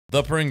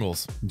The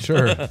Pringles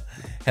Sure.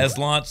 has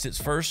launched its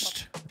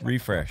first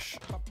refresh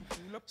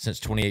since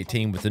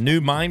 2018 with a new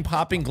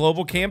mind-popping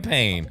global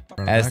campaign.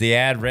 As the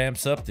ad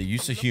ramps up the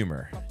use of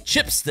humor.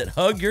 Chips that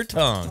hug your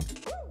tongue.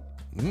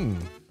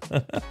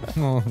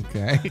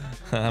 Okay.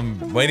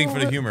 I'm waiting for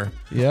the humor.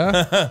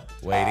 Yeah.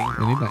 Waiting.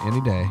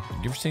 Any day.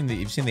 You've seen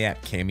the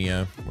app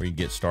Cameo where you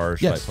get stars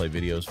to Yes. like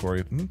play videos for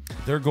you?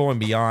 They're going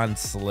beyond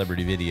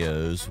celebrity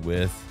videos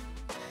with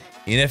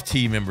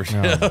NFT membership.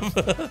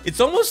 It's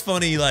almost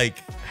funny like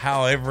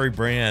how every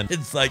brand,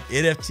 it's like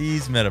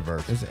NFTs,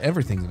 Metaverse.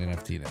 Everything's an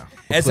NFT now.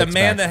 As a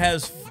man that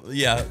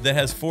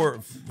has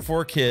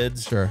four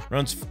kids, Sure.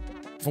 runs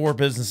 4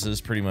 businesses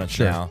pretty much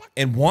Sure. now,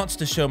 and wants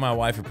to show my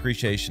wife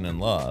appreciation and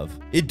love,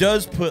 it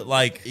does put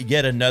like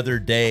yet another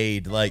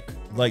day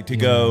like to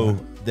go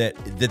that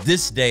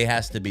this day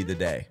has to be the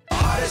day.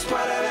 Hardest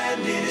part of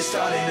ending is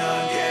starting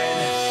again.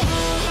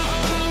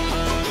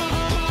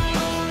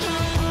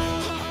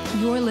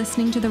 You're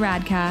listening to the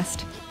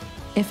Radcast.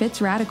 If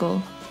it's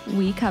radical,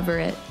 we cover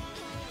it.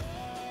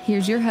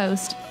 Here's your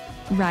host,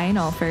 Ryan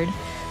Alford.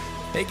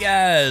 Hey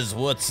guys,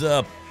 what's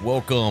up?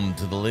 Welcome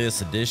to the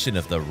latest edition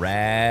of the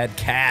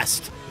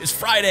Radcast. It's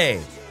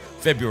Friday,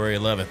 February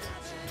 11th,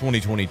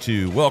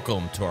 2022.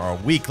 Welcome to our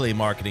weekly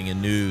marketing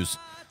and news.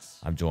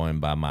 I'm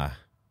joined by my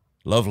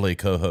lovely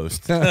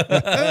co-host, Joe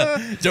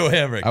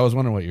Hamrick. I was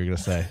wondering what you were going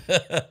to say.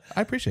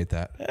 I appreciate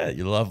that. Yeah,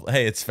 you love.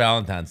 Hey, it's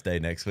Valentine's Day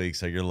next week,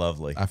 so you're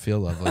lovely. I feel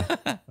lovely.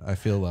 I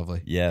feel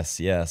lovely. Yes,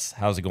 yes.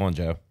 How's it going,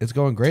 Joe? It's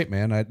going great,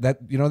 man.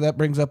 That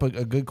brings up a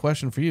good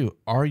question for you.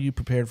 Are you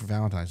prepared for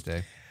Valentine's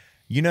Day?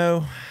 You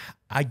know,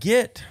 I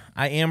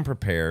am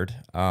prepared.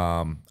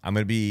 I'm going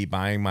to be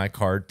buying my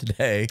card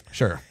today.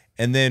 Sure.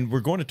 And then we're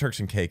going to Turks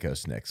and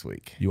Caicos next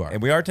week. You are.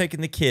 And we are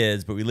taking the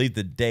kids, but we leave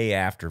the day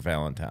after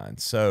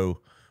Valentine's.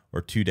 So, or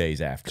 2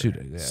 days after. 2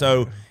 days, yeah.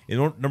 So,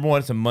 number one,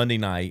 it's a Monday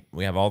night.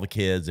 We have all the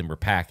kids and we're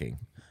packing.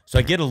 So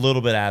I get a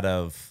little bit out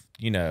of,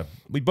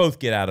 we both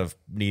get out of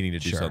needing to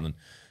do something.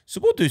 So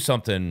we'll do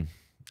something,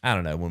 I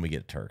don't know, when we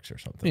get Turks or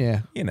something.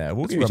 Yeah.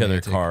 We'll It's give each other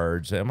romantic.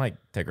 cards. I might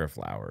take her a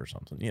flower or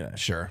something,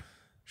 Sure.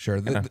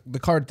 The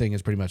card thing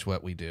is pretty much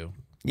what we do,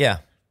 Yeah.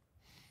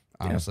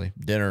 honestly.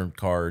 Dinner,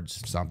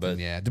 cards. Something,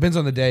 yeah. Depends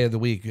on the day of the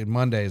week. And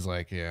Monday's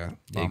like,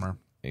 bummer.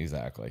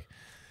 Exactly.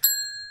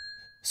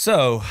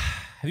 So,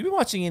 have you been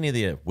watching any of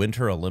the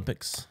Winter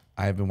Olympics?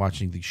 I have been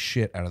watching the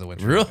shit out of the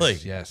Winter Really?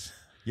 Olympics. Yes.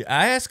 Yeah,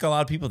 I ask a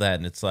lot of people that,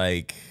 and it's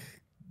like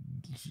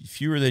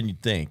fewer than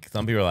you'd think.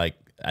 Some people are like,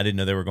 I didn't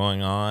know they were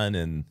going on,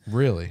 and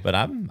Really? but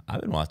I've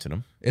been watching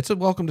them. It's a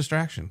welcome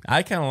distraction.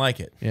 I kind of like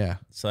it. Yeah.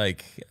 It's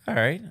like, all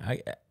right,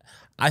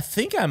 I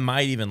think I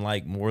might even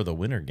like more of the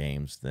winter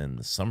games than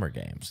the summer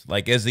games.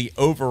 Like as the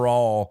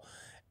overall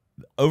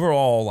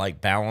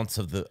like balance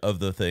of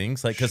the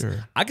things. Like because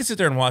Sure. I can sit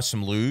there and watch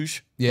some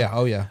luge. Yeah.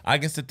 Oh, yeah. I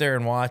can sit there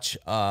and watch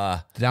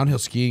The downhill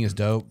skiing is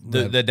dope.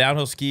 the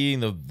downhill skiing,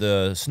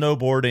 the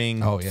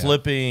snowboarding, Oh, yeah.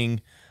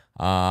 flipping.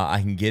 I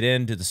can get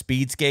into the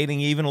speed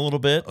skating even a little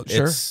bit.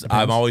 Sure.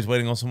 I'm always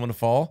waiting on someone to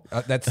fall.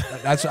 That's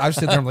I've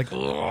sitting there. I'm like,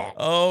 ugh.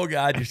 Oh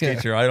God, your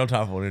skates are right on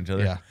top of each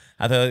other. Yeah.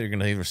 I thought you're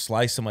gonna either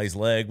slice somebody's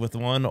leg with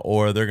one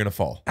or they're gonna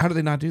fall. How do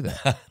they not do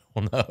that?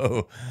 Well,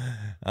 no,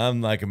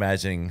 I'm like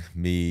imagining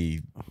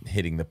me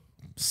hitting the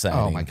setting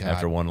Oh, my God.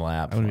 after one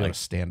lap. I'm gonna be able Like, to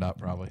stand up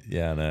probably.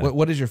 yeah, no.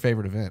 What is your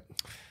favorite event?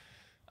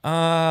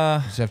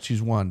 Just have to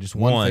choose one. Just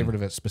one favorite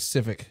event,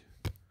 specific.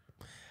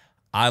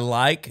 I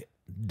like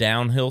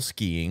downhill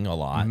skiing a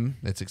lot.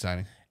 That's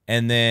exciting.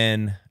 And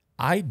then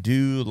I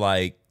do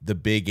like the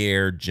big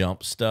air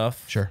jump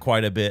stuff Sure.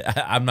 quite a bit.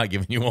 I'm not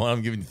giving you one,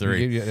 I'm giving you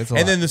 3. It's a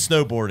and lot. then the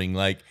snowboarding,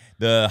 like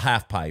the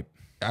half pipe.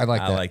 I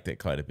like that. I liked it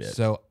quite a bit.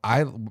 So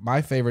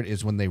my favorite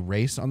is when they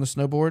race on the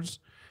snowboards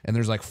and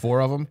there's like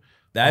 4 of them.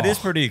 That is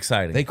pretty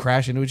exciting. They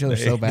crash into each other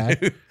so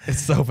bad. It's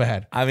so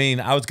bad. I mean,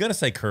 I was going to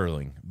say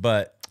curling,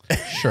 but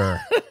Sure.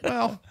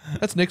 Well,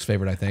 that's Nick's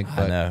favorite, I think. I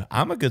But know.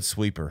 I'm a good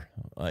sweeper.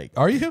 Like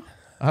are you?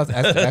 I'll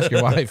have to ask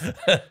your wife.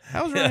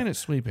 How's Ryan at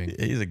sweeping?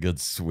 he's a good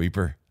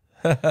sweeper.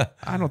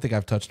 I don't think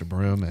I've touched a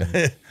broom.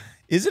 And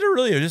Is it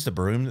really just a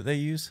broom that they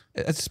use?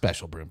 it's a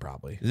special broom,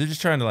 probably. Is it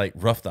just trying to like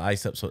rough the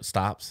ice up so it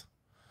stops?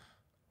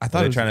 I Or thought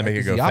they're it was trying to make it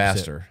it's go the opposite.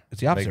 faster. It's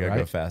the opposite, Make it right?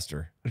 go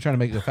faster. They're trying to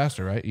make it go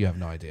faster, right? You have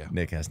no idea.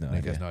 Nick has no Nick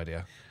idea. has no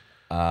idea.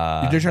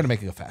 They're trying to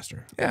make it go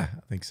faster. Yeah,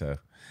 I think so.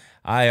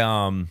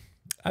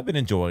 I've been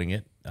enjoying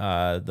it.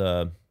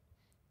 The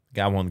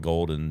guy won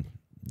gold in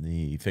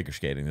the figure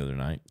skating the other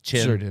night.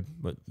 Chin, Sure did.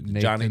 What,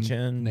 Johnny Nathan-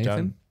 Chin,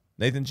 Nathan?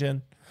 Nathan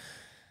Chin.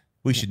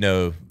 We should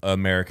know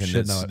American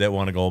Should know it. that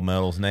won a gold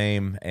medal's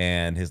name,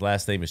 and his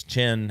last name is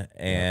Chin,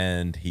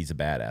 and he's a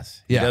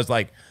badass. He Yeah. does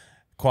like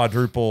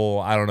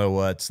quadruple, I don't know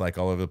what's like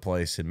all over the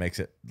place. It makes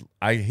it.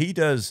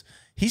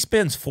 He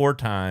spins 4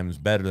 times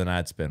better than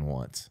I'd spin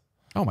once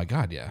Oh my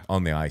God, yeah.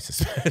 on the ice,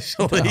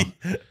 especially.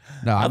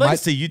 No, I'd like to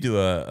see you do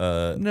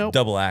a Nope.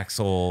 double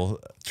axle,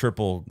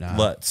 triple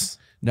Lutz.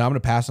 No, I'm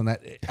going to pass on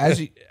that.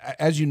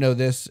 As you know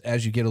this,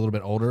 as you get a little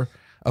bit older,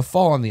 a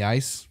fall on the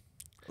ice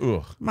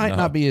Ugh, might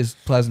not be as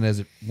pleasant as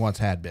it once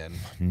had been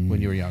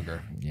when you were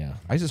younger. Yeah.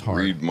 Ice is hard.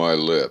 Read my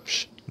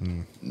lips.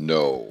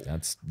 No.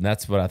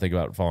 That's what I think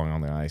about falling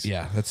on the ice.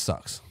 Yeah, that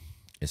sucks.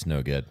 It's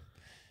no good.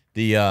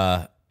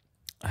 The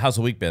how's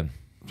the week been?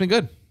 It's been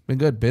good. Been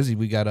good. Busy.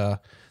 We got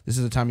this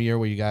is the time of year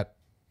where you got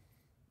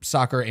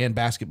soccer and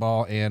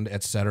basketball and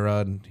et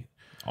cetera, and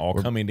All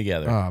coming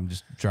together. I'm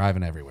just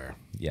driving everywhere.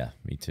 Yeah,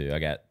 me too.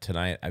 I've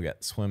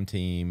got swim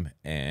team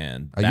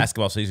and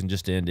basketball season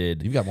just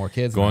ended. You've got more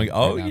kids going. right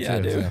Oh now, yeah,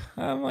 too, dude. so.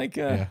 I'm like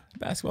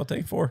basketball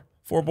team four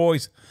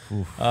boys.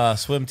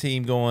 Swim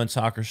team going,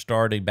 soccer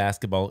starting,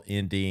 basketball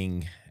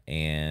ending,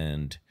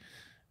 and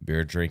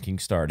beer drinking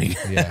starting.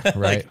 Yeah,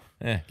 right.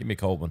 Give me a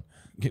cold one.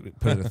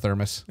 Put it in a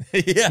thermos.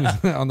 Yeah,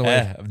 on the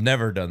way. I've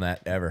never done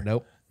that ever.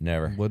 Nope.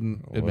 Never.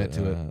 Wouldn't admit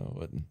to it.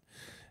 Wouldn't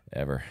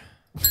ever.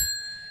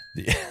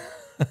 The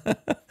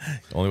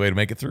only way to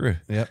make it through.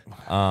 Yep.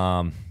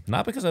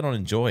 Not because I don't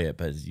enjoy it,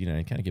 but you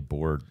kind of get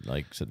bored,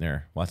 like sitting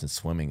there watching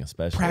swimming,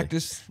 especially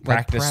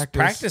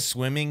Practice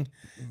swimming.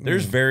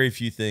 There's very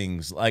few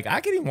things like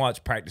I can even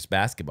watch practice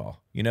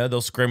basketball.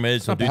 They'll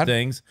scrimmage, they'll do bad.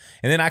 things,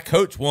 and then I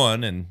coach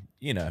one, and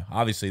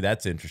obviously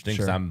that's interesting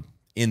because Sure. I'm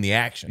in the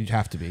action. You'd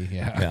have to be.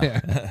 Yeah.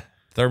 Yeah.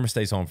 Thermos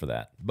stays home for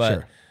that,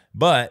 but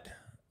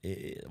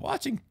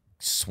watching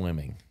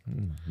swimming,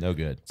 no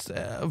good. It's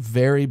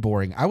very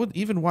boring. I would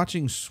even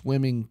watching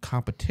swimming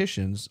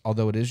competitions,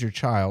 although it is your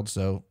child.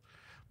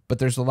 But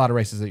there's a lot of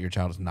races that your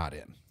child is not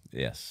in.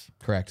 Yes,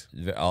 Correct.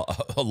 a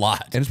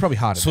lot, And it's probably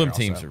hot. In swim there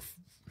teams also. are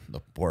the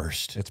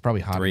worst. It's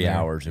probably hot. 3 in there.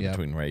 hours in Yep.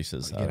 between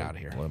races. Get out of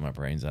here. Blow my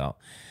brains out.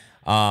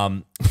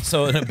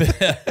 So in a bit,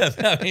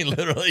 I mean,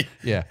 literally,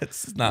 Yeah.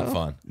 it's not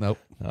fun. Nope.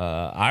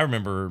 I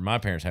remember my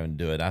parents having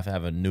to do it. I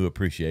have a new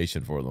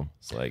appreciation for them.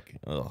 It's like,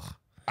 ugh.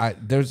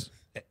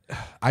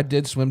 I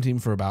did swim team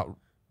for about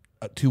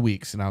 2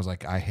 weeks, and I was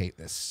like, I hate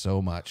this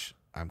so much.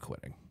 I'm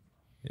quitting.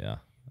 Yeah,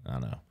 I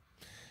know.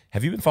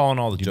 Have you been following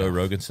all the Joe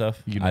Rogan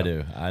stuff? You know. I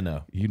do. I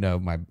know. You know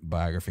my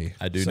biography.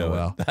 I do so know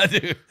well. it. I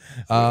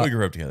do. We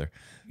grew up together.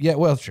 Yeah,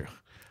 well, it's true.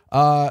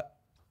 I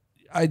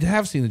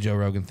have seen the Joe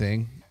Rogan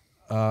thing.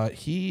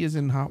 He is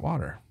in hot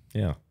water.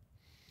 Yeah.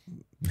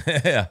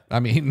 Yeah.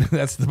 I mean,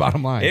 that's the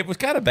bottom line. It was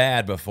kind of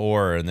bad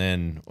before, and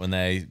then when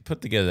they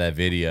put together that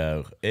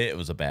video, it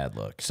was a bad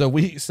look. So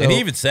and he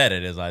even said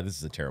it as like, this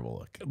is a terrible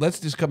look. let's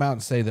just come out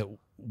and say that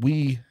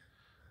we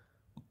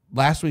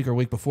last week or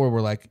week before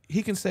were like,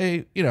 he can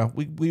say,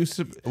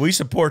 we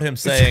support him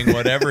saying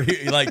whatever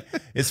he like.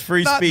 It's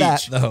free Not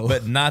speech, that, though.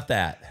 but not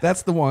that.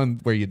 that's the one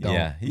where you don't.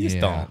 Yeah, he just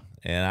don't.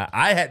 And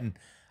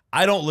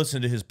I don't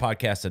listen to his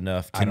podcast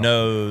enough to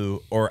know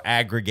or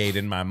aggregate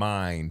in my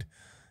mind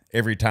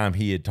every time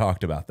he had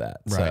talked about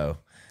that. Right. So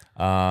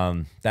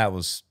that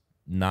was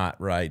not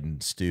right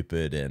and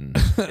stupid. And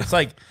it's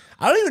like,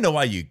 I don't even know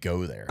why you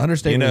go there.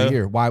 Understand what you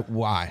hear.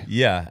 Why?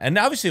 Yeah. And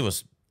obviously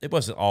it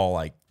wasn't all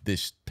like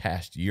this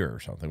past year or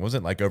something. It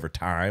wasn't like over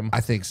time.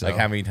 I think so. Like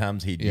how many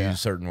times he'd use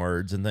certain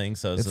words and things.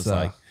 So it's just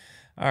like,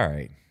 all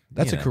right.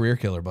 That's a career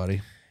killer,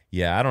 buddy.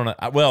 Yeah, I don't know.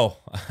 Well,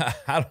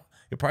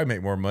 you'll probably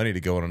make more money to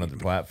go on another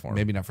platform.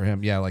 Maybe not for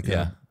him. Yeah, like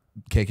Yeah.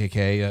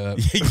 KKK.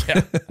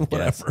 Yeah,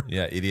 Whatever.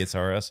 Yes. Yeah, idiots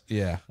are us.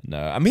 Yeah.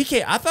 No, I mean,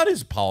 I thought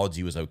his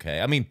apology was okay.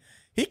 I mean,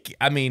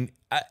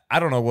 I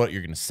don't know what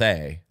you're gonna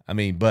say. I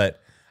mean,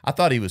 but I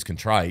thought he was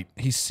contrite.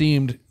 He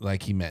seemed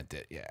like he meant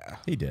it. Yeah.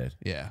 He did.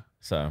 Yeah.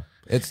 So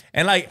It's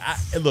and like,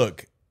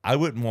 look, I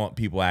wouldn't want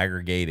people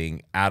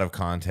aggregating out of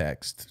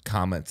context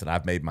comments that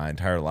I've made my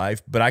entire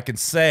life, but I can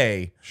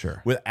say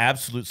Sure. with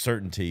absolute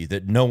certainty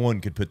that no one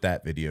could put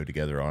that video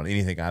together on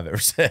anything I've ever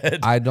said.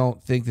 I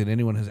don't think that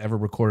anyone has ever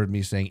recorded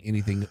me saying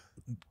anything.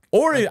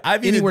 Or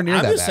I'm anywhere near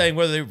I'm that just bad. saying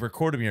whether they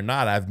recorded me or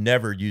not, I've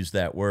never used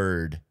that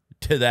word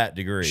to that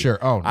degree. Sure.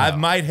 Oh, no. I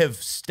might have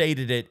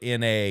stated it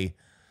in a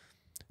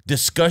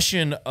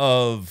discussion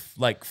of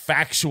like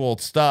factual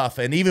stuff,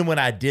 and even when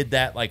I did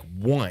that like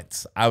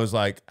once, I was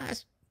like, I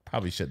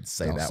probably shouldn't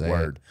say Don't that say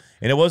word.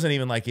 And it wasn't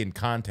even like in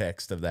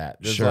context of that.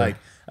 It was Sure. like,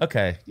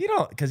 okay,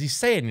 because you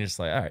say it and you're just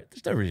like, all right,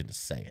 there's no reason to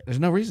say it. There's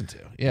no reason to.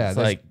 Yeah.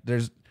 It's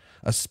there's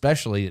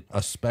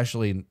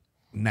especially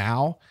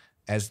now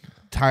as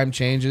time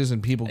changes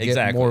and people get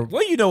Exactly. more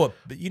Well, you know what,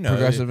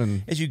 progressive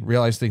and as you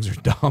realize things are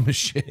dumb as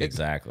shit.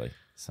 Exactly.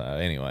 So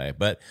anyway,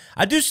 but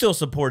I do still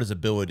support his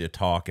ability to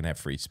talk and have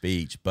free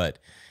speech, but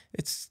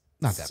it's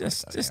Not that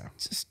just, much, though,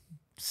 just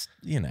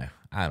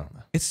I don't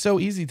know. It's so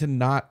easy to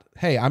not.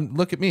 Hey,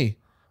 look at me.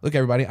 Look,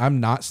 everybody. I'm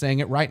not saying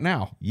it right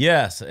now.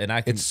 Yes, and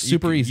I can. It's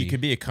super easy. You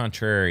could be a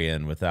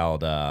contrarian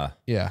without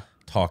Yeah.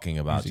 talking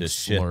about Using just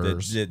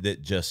slurs. shit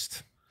that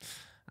just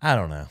I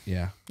don't know.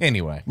 Yeah.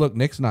 Anyway, Look,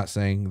 Nick's not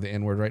saying the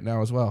N word right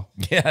now as well.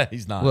 yeah,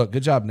 he's not. Look,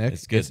 good job, Nick.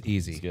 It's good. It's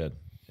easy. It's good.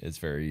 It's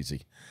very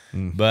easy.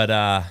 But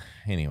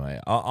anyway,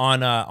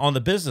 on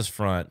the business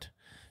front,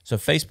 so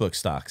Facebook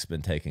stock's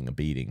been taking a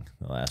beating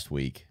the last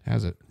week.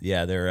 Has it?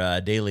 Yeah, their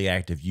daily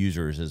active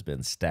users has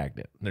been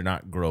stagnant. They're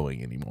not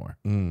growing anymore.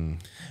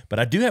 But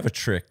I do have a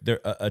trick.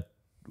 Trick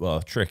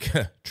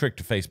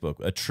to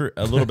Facebook.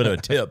 A little bit of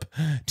a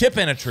tip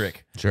and a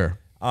trick. Sure.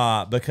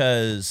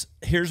 Because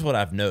here's what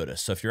I've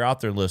noticed. So if you're out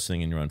there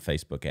listening and you're on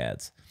Facebook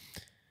ads,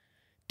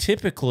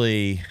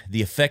 typically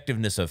the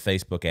effectiveness of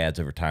Facebook ads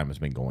over time has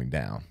been going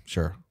down.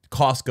 Sure.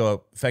 Costs go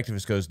up,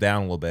 effectiveness goes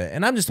down a little bit.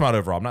 And I'm just not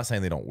overall. I'm not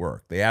saying they don't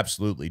work. They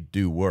absolutely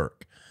do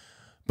work.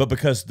 But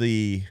because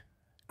the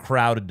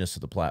crowdedness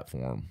of the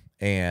platform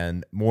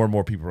and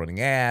more people running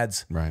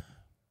ads, Right.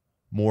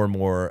 more and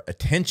more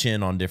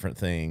attention on different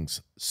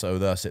things, so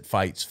thus it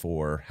fights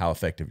for how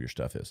effective your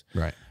stuff is.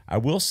 Right. I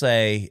will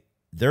say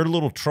their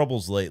little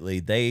troubles lately.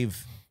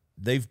 They've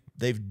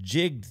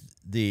jigged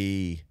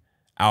the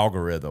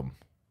algorithm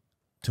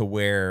to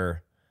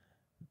where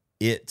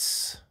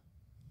it's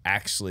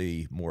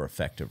actually more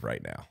effective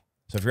right now.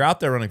 So if you're out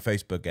there running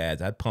Facebook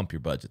ads, I'd pump your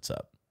budgets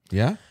up.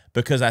 Yeah.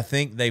 Because I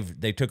think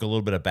they took a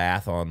little bit of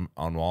bath on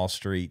Wall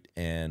Street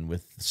and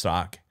with the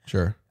stock.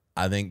 Sure.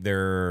 I think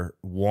they're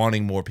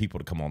wanting more people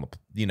to come on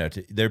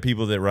there are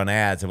people that run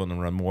ads that want to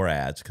run more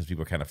ads because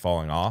people are kind of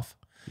falling off.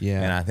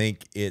 Yeah. And I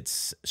think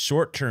it's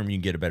short term, you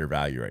can get a better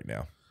value right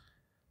now.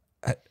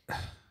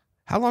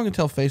 How long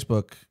until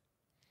Facebook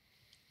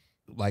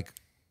like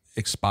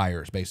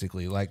expires,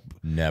 basically? Like,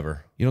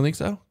 Never. you don't think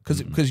so?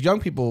 Because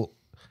young people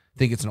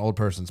think it's an old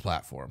person's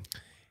platform.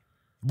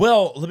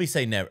 Well, let me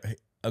say never.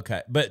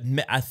 Okay. But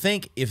I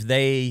think if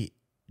they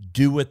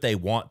do what they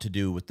want to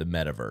do with the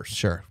metaverse,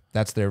 Sure.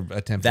 That's their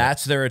attempt.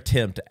 that's their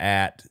attempt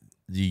at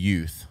the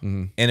youth.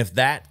 Mm-hmm. And if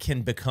that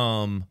can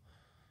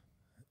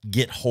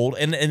get hold,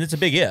 and it's a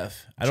big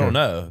if, I don't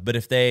know, but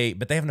they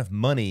have enough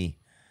money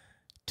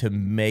to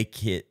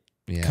make it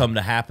come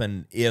to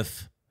happen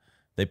if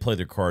they play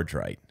their cards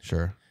right.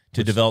 Sure.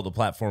 To develop the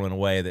platform in a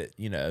way that,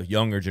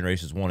 younger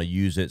generations want to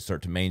use it,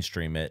 start to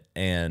mainstream it.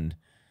 And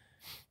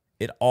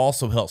it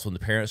also helps when the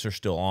parents are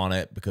still on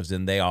it because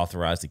then they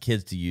authorize the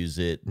kids to use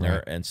it.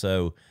 Right. And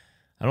so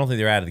I don't think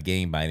they're out of the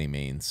game by any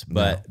means.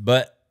 But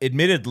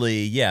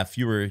admittedly,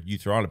 fewer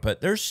youth are on it.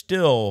 But there's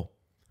still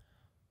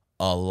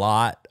a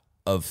lot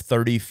of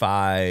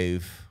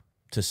 35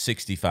 to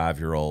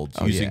 65-year-olds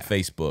using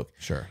Facebook.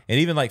 Sure. And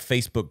even like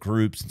Facebook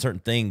groups and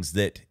certain things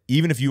that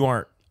even if you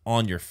aren't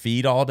on your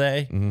feed all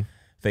day,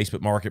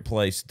 Facebook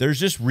Marketplace, there's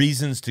just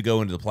reasons to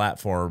go into the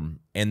platform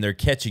and they're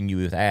catching you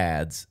with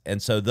ads.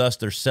 And so thus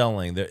they're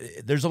selling.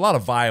 There's a lot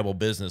of viable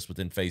business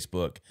within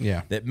Facebook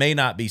that may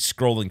not be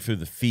scrolling through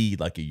the feed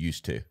like you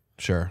used to.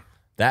 Sure.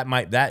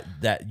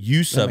 That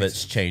use of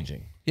it's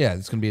changing. Yeah,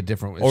 it's going to be a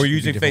different. Or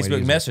using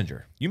Facebook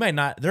Messenger. You may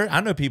not.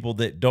 I know people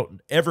that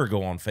don't ever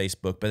go on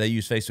Facebook, but they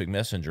use Facebook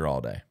Messenger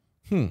all day.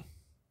 So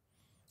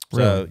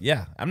Really?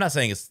 I'm not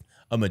saying it's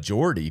a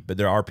majority, but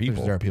there are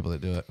people. There are people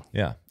that do it.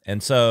 Yeah,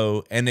 and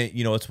so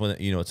it's when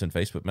it's in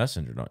Facebook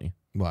Messenger, don't you?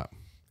 What?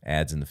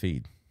 Ads in the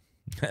feed.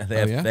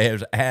 They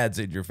have ads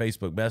in your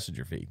Facebook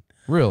Messenger feed.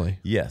 Really?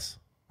 Yes.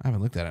 I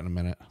haven't looked at it in a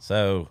minute.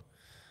 So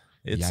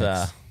it's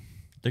Yikes.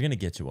 they're gonna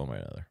get you one way or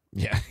another.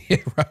 Yeah,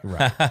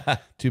 right.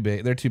 Too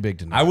big. They're too big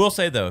to know. I will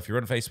say though, if you're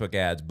running Facebook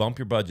ads, bump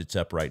your budgets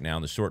up right now.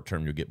 In the short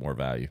term, you'll get more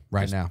value.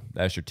 Now.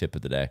 That's your tip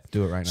of the day.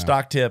 Do it right now.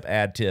 Stock tip,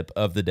 ad tip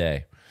of the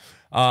day.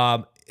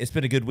 It's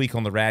been a good week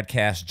on the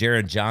Radcast.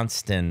 Jaron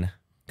Johnston,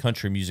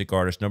 country music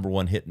artist,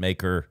 #1 hit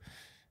maker,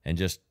 and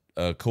just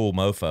a cool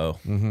mofo,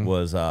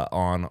 was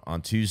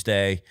on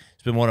Tuesday.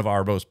 It's been one of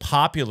our most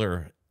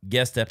popular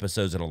guest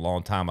episodes in a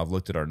long time. I've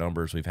looked at our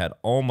numbers. We've had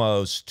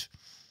almost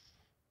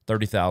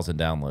 30,000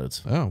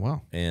 downloads. Oh,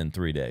 wow. In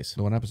 3 days.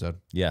 The one episode.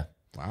 Yeah.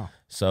 Wow.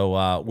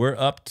 So we're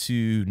up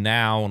to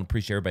now, and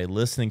appreciate everybody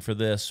listening for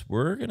this.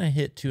 We're going to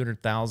hit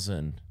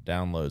 200,000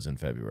 downloads in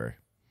February.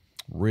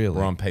 Really?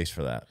 We're on pace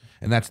for that.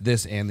 And that's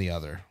this and the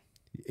other.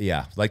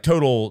 Yeah, like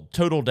total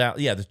down.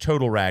 Yeah, the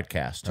total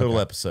Radcast, total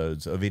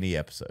episodes of any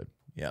episode.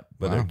 Yeah,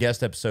 whether a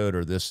guest episode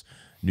or this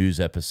news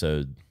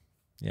episode.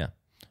 Yeah,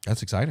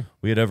 that's exciting.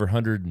 We had over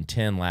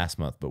 110 last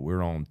month, but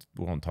we're on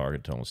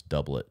target to almost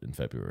double it in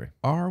February.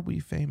 Are we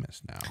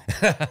famous now?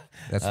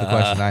 That's the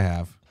question I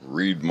have.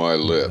 Read my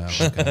lips.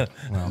 No, okay.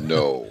 Well,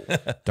 No.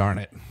 darn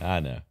it. I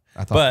know,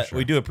 I thought but for sure.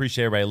 we do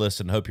appreciate everybody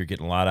listening. Hope you're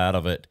getting a lot out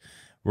of it.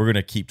 We're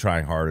gonna keep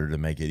trying harder to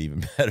make it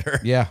even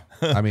better. Yeah,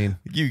 I mean,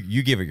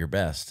 you give it your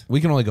best.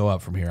 we can only go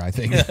up from here. I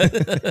think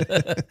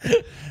the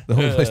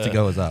only place to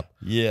go is up.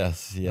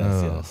 Yes.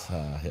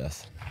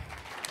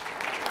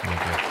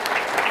 Okay.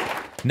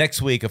 Next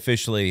week,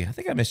 officially, I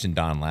think I mentioned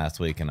Don last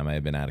week, and I may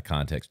have been out of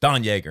context.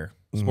 Don Yeager,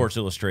 Sports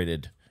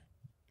Illustrated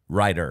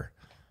writer,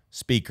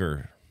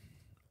 speaker,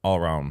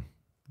 all-around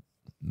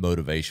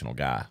motivational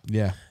guy.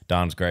 Yeah.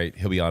 Don's great.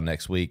 He'll be on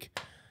next week.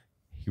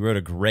 He wrote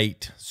a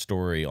great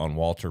story on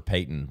Walter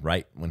Payton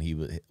right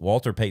when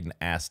Walter Payton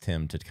asked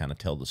him to kind of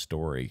tell the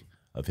story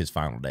of his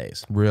final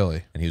days.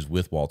 Really? And he was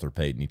with Walter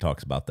Payton. He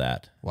talks about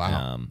that.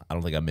 Wow. I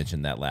don't think I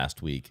mentioned that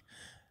last week.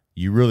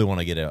 You really want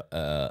to get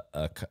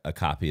a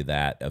copy of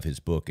that, of his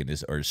book and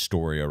his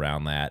story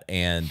around that.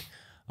 And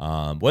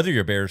whether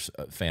you're a Bears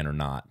fan or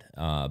not,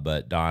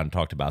 but Don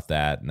talked about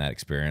that and that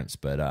experience.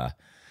 But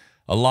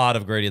a lot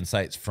of great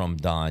insights from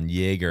Don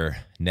Yeager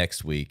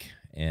next week.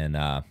 And,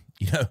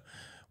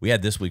 we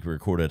had this week, we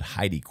recorded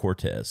Heidi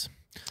Cortez.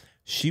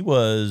 She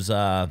was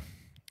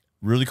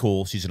really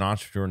cool. She's an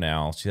entrepreneur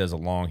now. She has a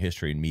long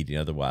history in media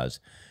otherwise.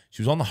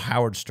 She was on the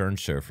Howard Stern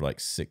show for like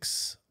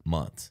 6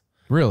 months.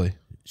 Really?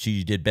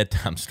 she did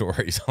bedtime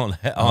stories on.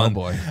 Oh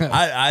boy,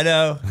 I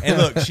know. And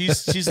look,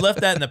 she's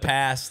left that in the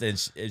past, and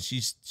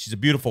she's a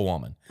beautiful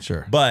woman.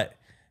 Sure, but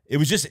it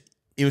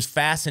was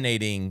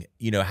fascinating,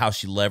 how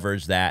she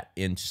leveraged that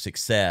into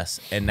success,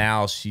 and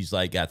now she's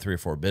like got 3 or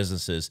 4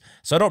 businesses.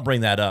 So I don't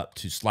bring that up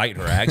to slight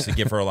her. I actually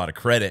give her a lot of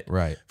credit,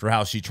 right, for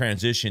how she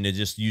transitioned and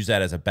just use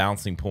that as a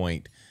bouncing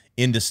point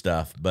into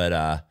stuff. But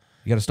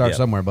you got to start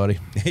somewhere, buddy.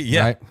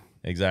 Yeah, right?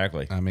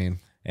 Exactly. I mean,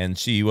 and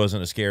she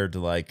wasn't scared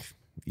to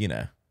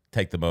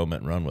take the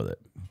moment and run with it.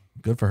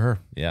 Good for her.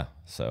 Yeah.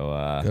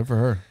 So good for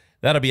her.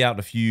 That'll be out in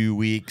a few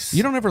weeks.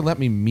 You don't ever let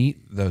me meet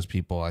those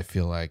people. I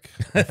feel like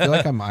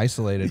I'm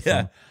isolated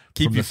from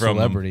the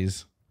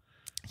celebrities.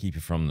 Keep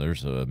you from.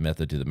 There's a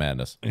method to the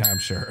madness. Yeah, I'm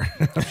sure.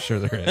 I'm sure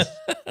there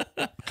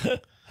is.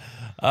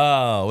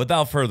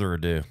 Without further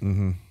ado,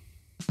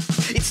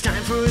 It's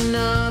time for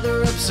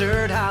another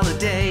absurd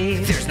holiday.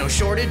 There's no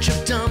shortage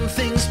of dumb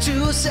things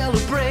to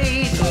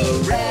celebrate. A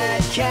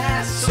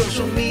Radcast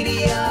social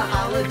media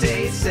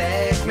holiday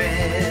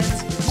segment.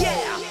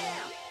 Yeah!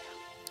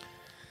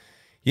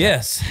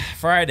 yes,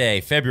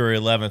 Friday, February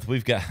 11th.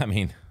 We've got. I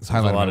mean, It's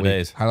a lot of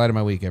days. Highlight of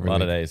my week every A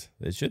lot week. of days.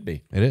 It should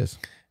be. It is.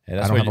 And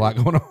I that's don't have a lot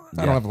going on.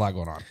 I Yeah. don't have a lot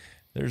going on.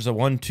 There's a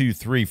 1, 2,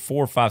 3,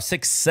 4, 5,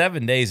 6,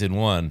 7 days in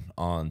one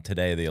on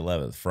today, the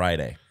 11th,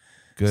 Friday.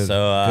 Good.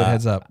 So Good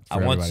heads up. I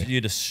For want everybody.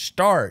 you to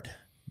start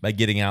by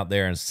getting out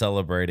there and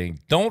celebrating.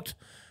 Don't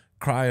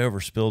cry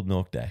over spilled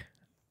milk day.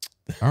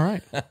 All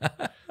right.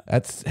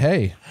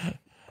 Hey,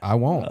 I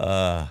won't.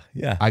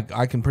 Yeah.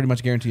 I can pretty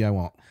much guarantee I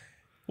won't.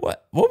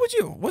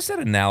 What's that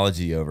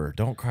analogy over?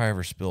 Don't cry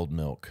over spilled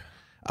milk.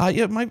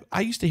 Yeah,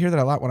 I used to hear that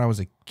a lot when I was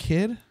a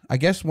kid. I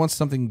guess once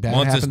something bad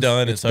Once happens, it's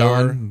done, it's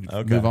over. done,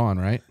 Okay. Move on,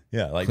 right?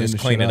 Yeah, like Clean just the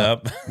clean shit it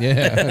up. up.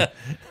 Yeah.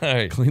 All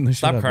right. Clean the shit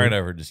Stop up, crying dude.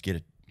 over it. Just get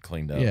it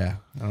cleaned up. Yeah.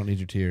 I don't need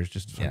your tears.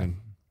 Just Yeah. fucking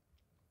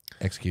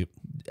execute.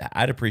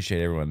 I'd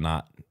appreciate everyone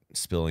not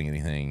spilling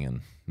anything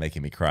and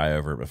making me cry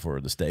over it before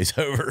this day's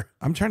over.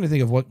 I'm trying to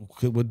think of what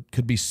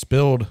could be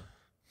spilled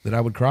that I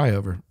would cry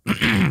over.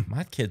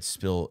 My kids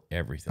spill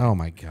everything. Oh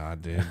my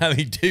god, dude! I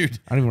mean, dude.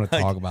 I don't even want to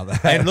talk about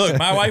that. And look,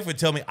 my wife would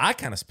tell me I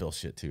kind of spill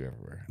shit too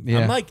everywhere.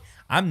 Yeah.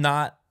 I'm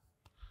not.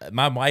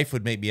 My wife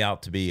would make me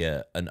out to be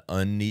an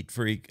unneat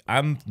freak.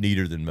 I'm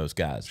neater than most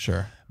guys.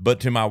 Sure. But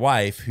to my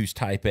wife, who's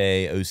type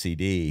A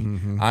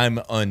OCD, I'm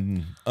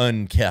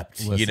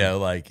unkept.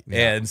 Listen,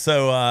 and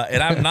so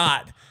and I'm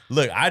not.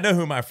 Look, I know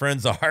who my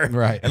friends are.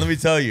 Right. And let me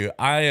tell you,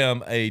 I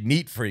am a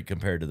neat freak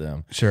compared to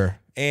them. Sure.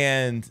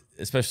 And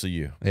especially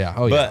you. Yeah.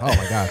 Oh But- yeah. Oh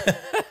my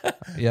god.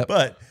 Yep.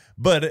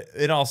 But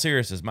in all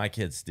seriousness, my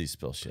kids do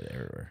spill shit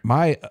everywhere.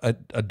 My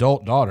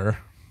adult daughter,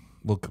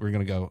 we're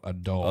gonna go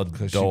adult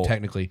because she Adult.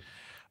 technically,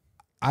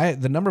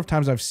 the number of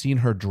times I've seen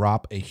her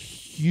drop a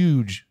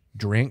huge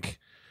drink,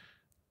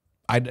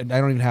 I don't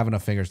even have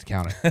enough fingers to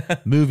count it.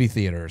 Movie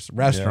theaters,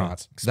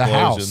 restaurants, the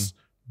house, Explosion.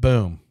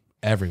 boom,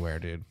 everywhere,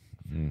 dude.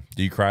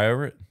 Do you cry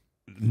over it?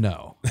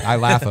 No, I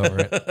laugh over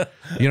it.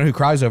 You know who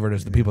cries over it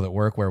is the people that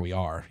work where we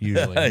are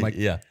usually. I'm like,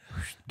 yeah.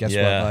 guess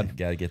Yeah, what, bud?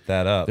 gotta get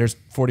that up. There's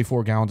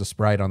 44 gallons of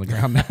Sprite on the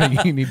ground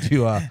now. You need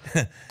to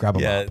grab them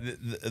yeah,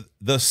 up.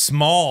 the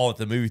small at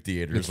the movie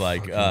theater is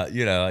like, like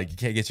you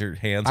can't get your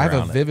hands I have a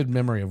around vivid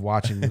memory of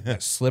watching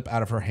that slip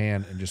out of her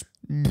hand and just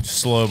it.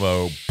 Slow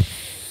mo.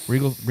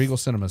 Regal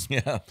Cinemas.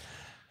 Yeah.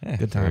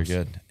 Good Very times.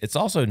 good. It's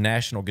also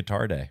National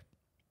Guitar Day.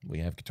 We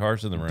have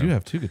guitars in the I room. do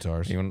have 2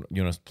 guitars. You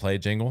want to play a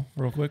jingle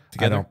real quick I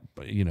together?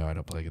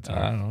 don't play guitar.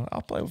 I don't know.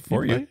 I'll play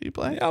for you. play? You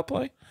play? Yeah, I'll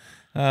play.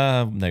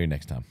 Maybe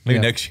next time. Maybe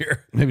Yeah. next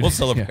year. Maybe we'll next-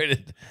 celebrate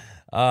it.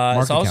 Mark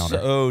It's the also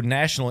calendar.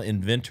 National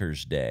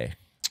Inventors Day.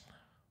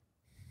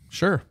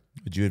 Sure.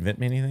 Did you invent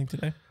me anything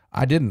today?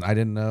 I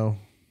didn't know.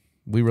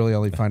 We really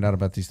only find out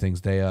about these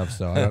things day of,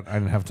 so I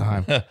didn't have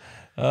time.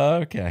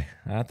 Okay.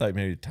 I thought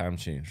maybe a time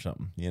machine or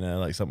something.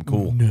 Like something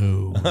cool.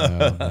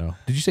 No.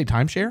 Did you say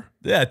timeshare?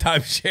 Yeah,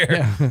 timeshare.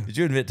 Yeah. Did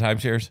you invent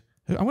timeshares?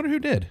 I wonder who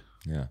did.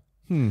 Yeah.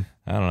 I don't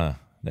know.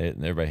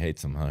 Everybody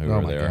hates them, huh? Whoever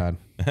Oh my they god.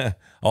 are.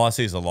 All I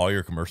see is the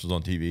lawyer commercials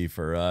on TV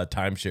for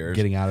timeshares.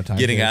 Getting out of timeshares.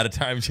 Getting out of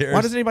timeshares.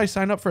 Why doesn't anybody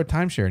sign up for a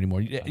timeshare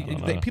anymore?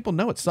 People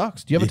know it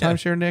sucks. Do you have a Yeah.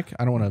 timeshare, Nick?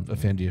 I don't want to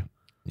offend you.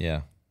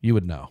 Yeah, You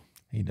would know.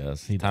 he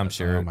does. He does.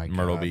 Timeshare Oh my at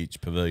Myrtle God. Beach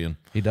Pavilion.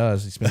 He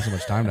does. He spends so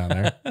much time down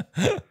there.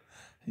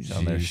 He's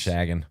down there Jeez.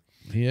 shagging.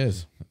 He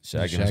is. Shagging He's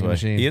a his shagging way.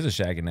 machine. He is a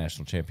shagging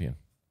national champion.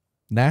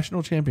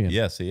 National champion.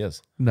 Yes, he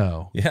is.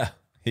 No. Yeah,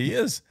 he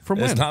is. From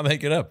Let's when? not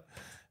make it up.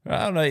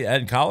 I don't know.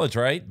 In college,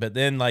 right? But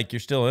then, you're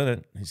still in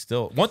it. He's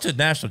still once a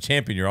national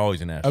champion. You're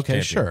always a national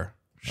Okay, champion.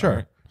 sure. All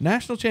right.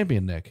 National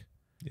champion, Nick.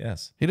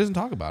 Yes. He doesn't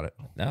talk about it.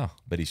 No,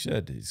 but he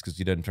should. It's because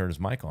he doesn't turn his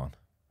mic on.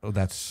 Oh,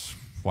 that's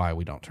why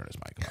we don't turn his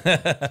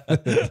mic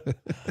on.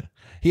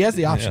 He has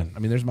the option. Yeah. I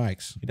mean, there's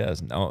mics. He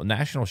does. No,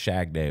 National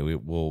Shag Day.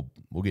 We'll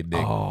get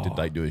Nick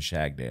to do a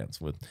shag dance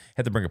with.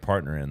 Have to bring a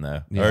partner in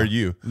though, Yeah. or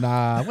you.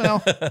 Nah,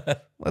 well,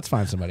 let's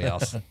find somebody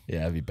else. Yeah,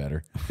 that'd be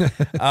better.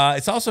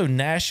 It's also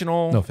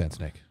National No offense,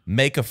 Nick.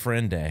 Make a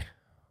Friend Day.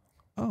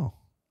 Oh.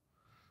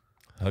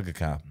 Hug a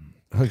cop.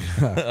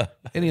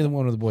 Any of the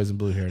one of the boys in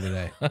blue here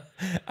today.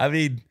 I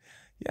mean,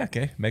 Yeah,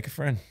 okay. Make a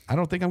friend. I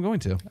don't think I'm going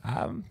to.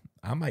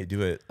 I might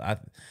do it.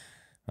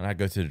 When I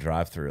go to the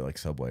drive-through, like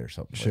Subway or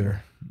something. Sure.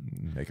 later.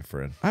 Make a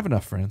friend. I have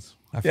enough friends.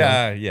 I feel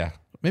Yeah.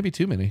 maybe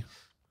too many.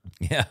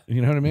 Yeah.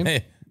 You know what I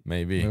mean?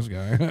 Maybe. This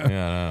guy.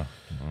 Yeah,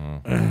 I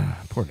know.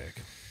 Poor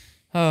Nick.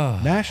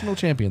 National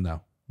champion,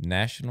 though.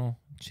 National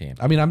champion.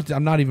 I mean,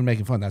 I'm not even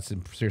making fun. That's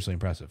seriously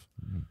impressive.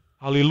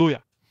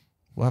 Hallelujah.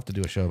 We'll have to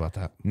do a show about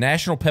that.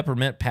 National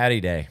Peppermint Patty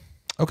Day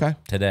Okay.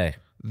 today.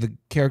 The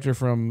character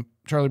from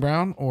Charlie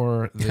Brown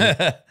or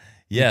the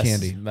Yes.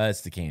 candy?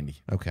 That's the candy.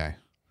 Okay.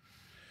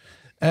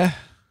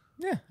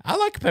 Yeah. I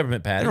like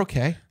peppermint patty. They're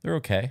okay. They're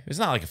okay. It's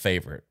not like a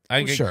favorite.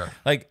 Sure.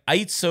 Like I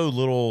eat so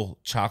little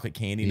chocolate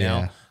candy Yeah.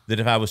 now that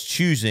if I was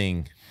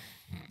choosing,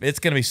 it's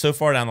going to be so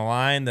far down the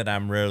line that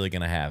I'm rarely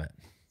going to have it.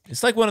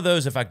 It's like one of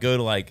those if I go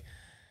to like,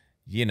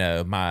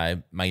 my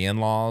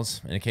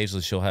in-laws and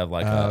occasionally she'll have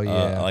like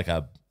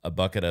a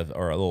bucket of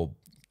or a little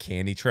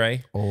candy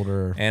tray.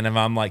 Older. And if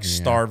I'm like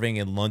starving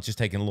and lunch is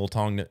taking a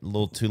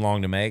little too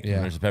long to make, and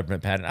there's a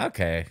peppermint patty,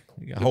 okay,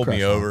 hold me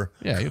crush over.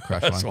 one. Yeah, you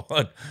crush That's one.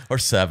 one. Or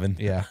 7.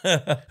 Yeah. You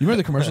remember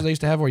the commercials they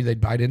used to have where they'd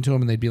bite into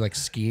them and they'd be like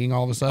skiing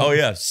all of a sudden? Oh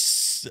yeah,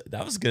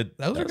 that was good.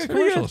 Those are good pretty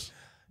commercials.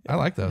 I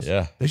like those.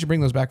 Yeah. They should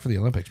bring those back for the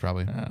Olympics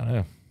probably. I don't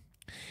know.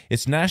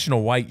 It's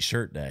National White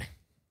Shirt Day.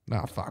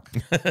 No, fuck.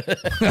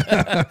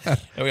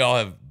 And we all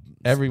have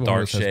Everyone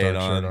dark has shade dark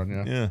on. shirt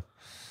on, yeah.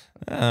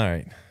 All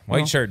right.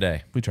 White Shirt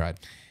Day. We tried.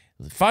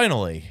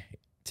 Finally,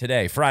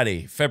 today,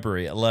 Friday,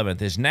 February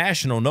 11th, is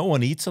National No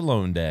One Eats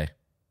Alone Day.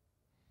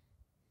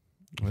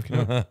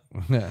 Okay.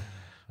 I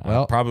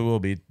Well, probably will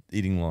be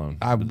eating alone.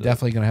 I'm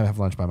definitely going to have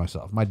lunch by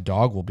myself. My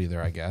dog will be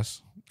there, I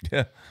guess.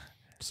 Yeah.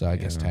 So I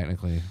guess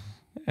technically.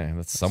 Yeah,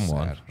 that's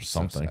someone sad. or So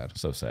something. sad.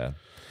 So sad.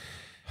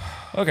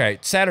 Okay,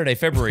 Saturday,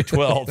 February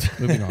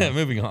 12th.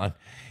 Moving on.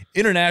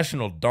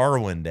 International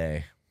Darwin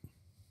Day.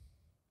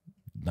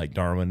 Like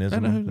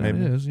Darwinism, I know who that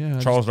maybe? is, yeah.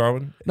 Charles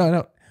Darwin?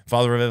 No.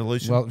 Father of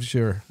evolution? Well,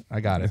 sure. I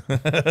got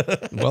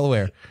it. Well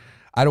aware.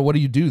 What do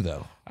you do,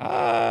 though?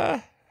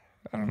 I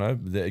don't know.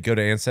 Go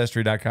to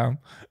Ancestry.com.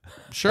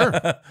 Sure.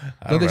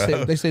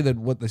 They say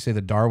that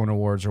the Darwin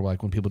Awards are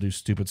like when people do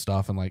stupid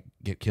stuff and like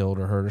get killed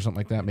or hurt or something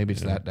like that. Maybe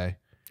it's that day.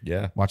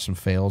 Yeah. Watch some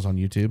fails on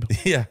YouTube.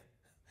 Yeah.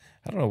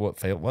 I don't know what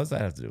does that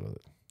have to do with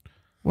it?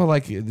 Well,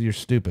 like you're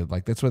stupid.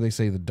 Like that's why they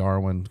say the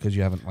Darwin because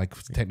you haven't like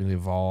technically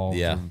evolved.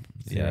 Yeah. and-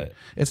 Yeah.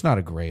 It's not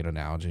a great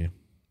analogy.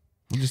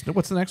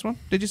 What's the next one?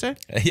 Did you say?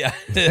 Yeah.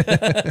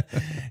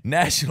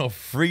 National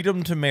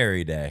Freedom to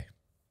Marry Day.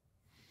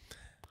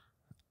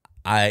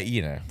 I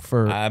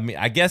mean,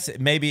 I guess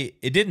maybe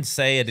it didn't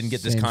say, I didn't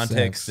get this Same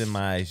context sex. in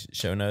my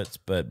show notes,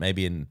 but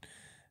maybe I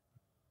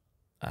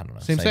don't know,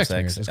 Same sex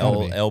marriage, it's gotta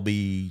be.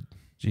 LB,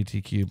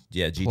 GTQ.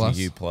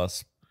 GTQ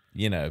plus,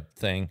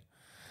 thing,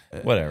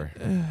 whatever.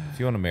 If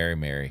you want to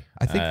marry.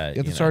 I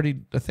think it's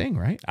already a thing,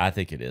 right? I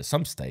think it is.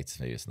 Some states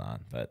maybe it's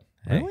not, but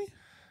hey, Really?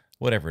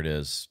 whatever it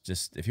is,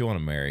 just if you want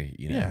to marry,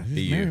 Yeah, be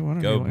just marry you.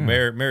 whatever Go you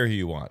want. marry who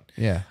you want.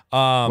 Yeah.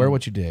 Wear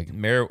what you dig.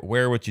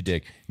 Wear what you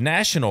dig.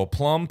 National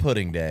Plum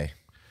Pudding Day.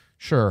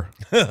 Sure.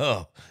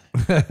 Oh,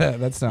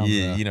 That sounds.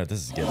 this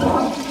is good.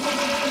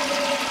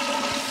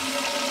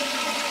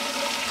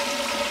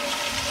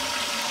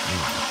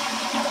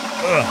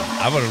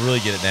 I'm gonna really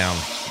get it down.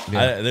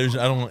 Yeah.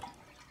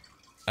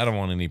 I don't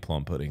want any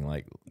plum pudding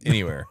like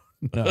anywhere.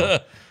 No.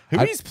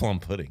 Who eats plum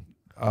pudding?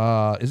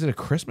 Is it a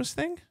Christmas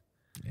thing?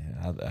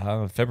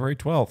 Yeah, February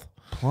 12th.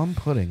 Plum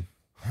pudding.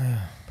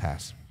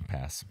 Pass.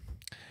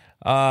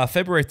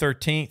 February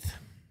 13th,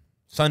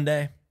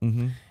 Sunday.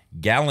 Mm-hmm.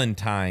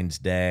 Galentine's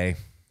Day.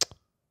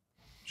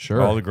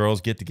 Sure. All the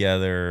girls get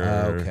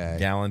together. Okay.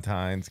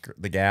 Galentine's,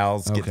 the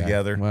gals get Okay.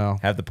 together. Well.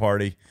 Have the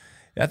party.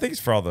 I think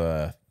it's for all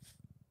the,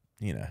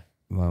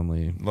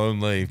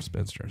 lonely.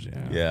 Spinsters.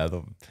 Yeah. Yeah,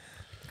 the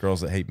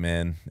girls that hate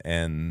men,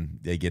 and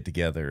they get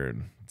together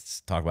and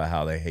talk about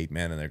how they hate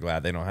men and they're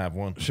glad they don't have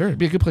one. Sure. It'd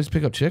be a good place to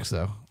pick up chicks,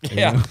 though.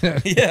 Yeah,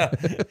 yeah.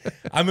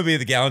 I'm gonna be at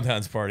the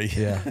Galentine's party.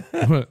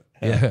 Yeah.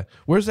 Yeah.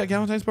 Where's that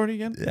Galentine's party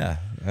again? Yeah,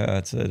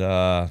 it's at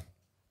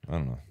I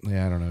don't know.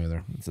 Yeah, I don't know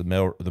either. It's the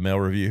mail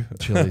review.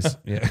 Chili's.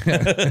 Yeah.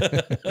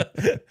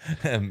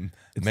 And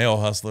Mail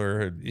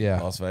Hustler in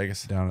Yeah. Las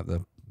Vegas. Down at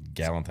the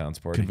Galentine's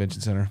party.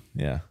 convention center.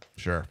 Yeah.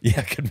 Sure.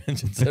 Yeah,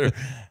 convention center.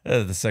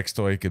 The sex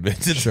toy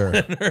convention Sure.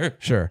 center.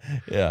 Sure.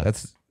 Yeah.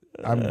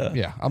 I'm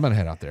gonna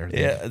head out there.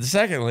 Yeah.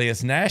 Secondly,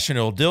 it's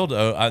National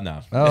Dildo.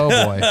 No. Oh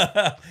boy.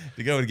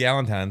 To go with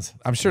Galentine's.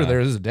 I'm sure there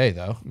is a day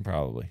though.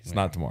 Probably. It's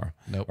not tomorrow.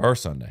 Nope. Or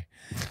Sunday.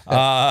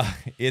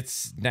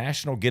 It's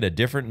National Get a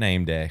Different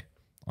Name Day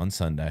on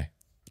Sunday.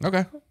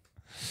 Okay.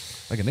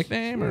 Like a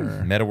nickname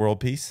or Meta World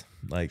Peace.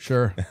 Like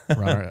sure.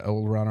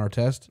 Run our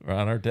test.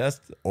 on our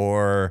test.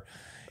 Or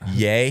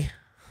Yay.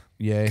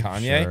 Yay.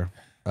 Kanye.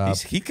 Sure.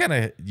 He kind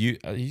of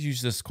he's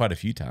used this quite a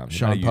few times. He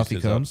Sean kinda used Puffy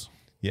his up. Combs.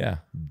 Yeah.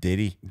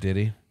 Diddy.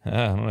 Diddy. I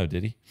don't know.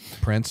 Diddy.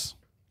 Prince.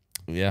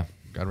 Yeah.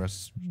 God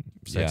rest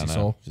his Yeah, I sexy know.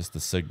 soul. Just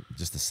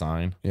the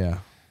sign. Yeah.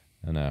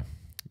 I know.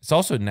 It's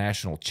also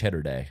National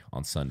Cheddar Day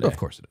on Sunday. Of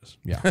course it is.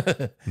 Yeah.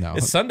 No.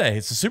 It's Sunday.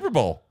 It's the Super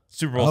Bowl.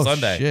 Super Bowl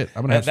Sunday. Shit.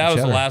 I'm gonna have that some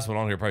was the cheddar. last one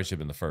on here. Probably should have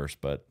been the first,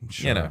 but you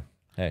Sure. know,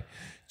 hey,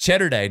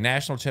 Cheddar Day,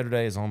 National Cheddar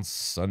Day is on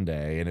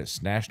Sunday, and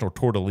it's National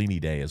Tortellini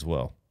Day as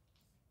well.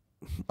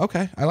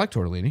 Okay, I like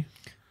tortellini.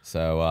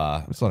 So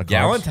That's a lot of carbs.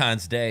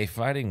 Valentine's Day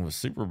fighting with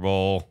Super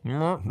Bowl.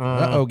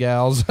 Uh-oh,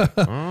 gals. I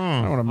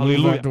want to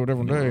move back to a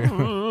different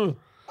day.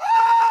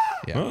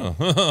 Yeah.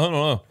 I don't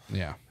know.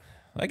 Yeah.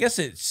 I guess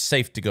it's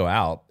safe to go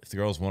out if the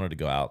girls wanted to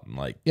go out and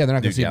like. Yeah, they're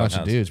not going do to see a bunch of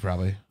Valentine's. dudes,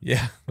 probably.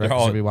 Yeah, They're they're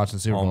all all going to be watching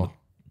the Super on- Bowl.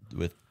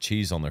 with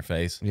cheese on their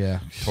face. Yeah.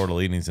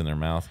 Tortellinis in their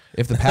mouth.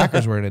 If the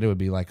Packers were in it, it would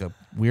be like a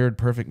weird,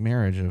 perfect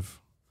marriage of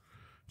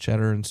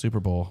cheddar and Super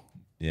Bowl,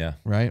 Yeah,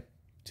 right?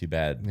 too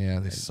bad. Yeah,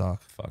 they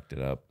suck. Fucked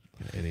it up.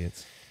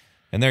 Idiots.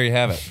 And there you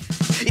have it.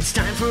 It's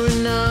time for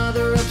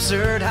another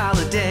absurd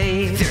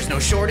holiday. There's no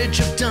shortage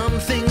of dumb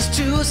things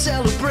to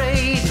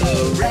celebrate.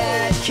 A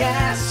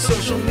Radcast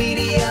social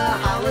media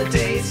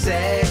holiday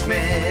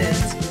segment.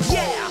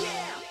 Yeah!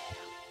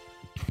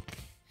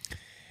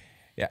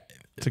 Yeah,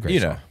 It's a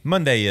great song.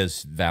 Monday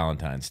is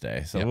Valentine's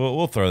Day, so Yeah.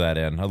 we'll throw that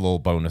in a little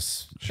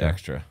bonus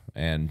extra.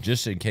 And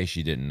just in case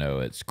you didn't know,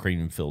 it's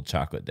cream-filled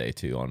chocolate day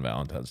too on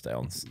Valentine's Day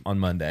on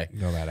Monday.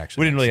 No, that We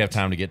actually. didn't really have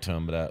time to get to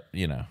them, but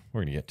we're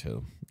gonna get to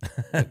them.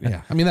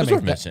 Yeah, I mean It's worth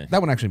that mentioning.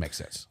 one actually makes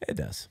sense. It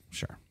does.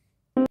 Sure.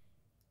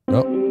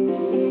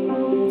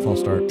 Oh,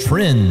 false start.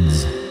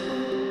 Trends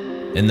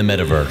in the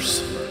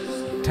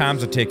metaverse.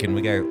 Times are ticking.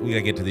 We got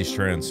to get to these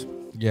trends.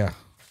 Yeah,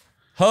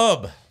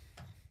 Hub,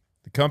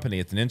 the company,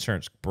 it's an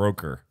insurance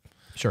broker,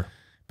 sure.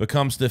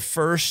 becomes the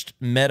first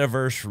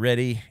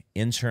metaverse-ready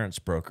insurance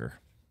broker.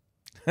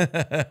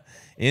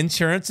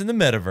 Insurance in the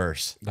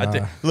metaverse.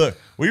 Look,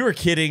 we were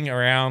kidding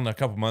around a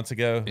couple months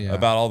ago Yeah.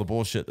 about all the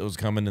bullshit that was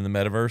coming in the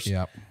metaverse.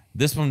 Yep.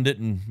 This one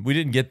we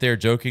didn't get there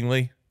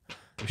jokingly.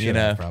 Should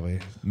have, probably.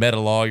 Meta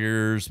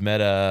lawyers,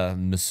 meta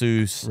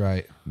masseuse,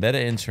 Right.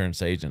 meta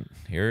insurance agent.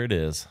 Here it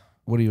is.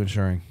 What are you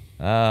insuring?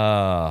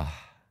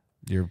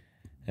 Your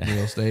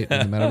real estate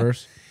in the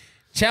metaverse?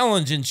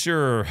 Challenge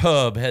insurer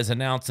Hub has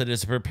announced that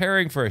it's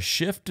preparing for a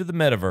shift to the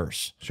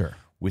metaverse Sure.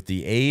 with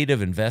the aid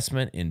of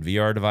investment in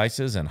VR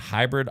devices and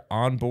hybrid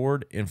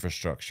onboard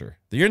infrastructure.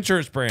 The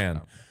insurance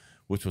brand,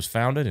 which was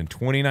founded in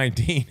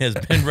 2019, has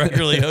been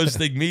regularly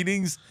hosting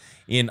meetings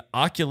in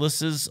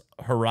Oculus's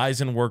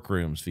Horizon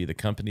workrooms via the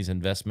company's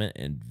investment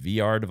in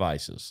VR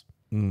devices.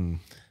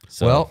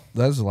 So, Well,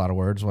 that's a lot of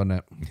words, wasn't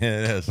it?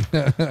 it is.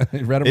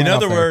 Read 'em In right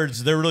other off there.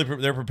 words,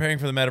 they're preparing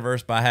for the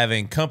metaverse by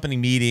having company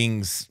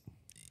meetings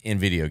in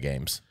video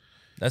games.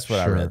 That's what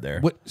I Sure. read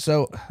there.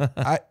 So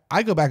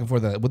I go back and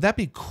forth. Would that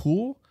be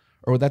cool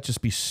or would that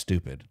just be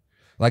stupid?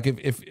 Like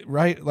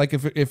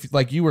if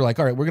like you were like,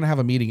 all right, we're gonna have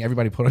a meeting.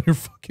 Everybody put on your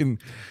fucking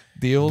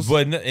deals.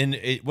 But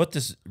what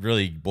this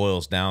really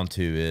boils down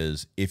to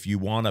is if you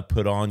want to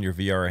put on your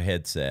VR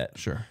headset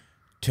Sure.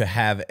 to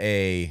have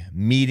a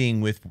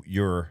meeting with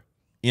your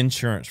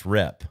insurance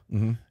rep,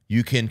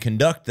 you can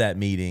conduct that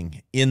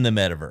meeting in the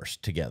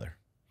metaverse together.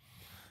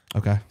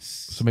 Okay.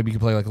 So maybe you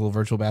can play like a little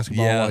virtual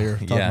basketball while you're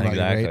talking about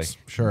your rates.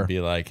 Sure. Be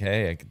like,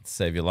 hey, I could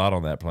save you a lot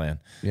on that plan.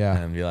 Yeah.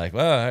 And be like,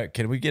 well,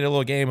 can we get a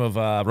little game of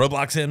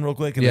Roblox in real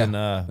quick and Yeah. then,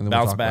 And then we'll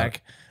bounce talk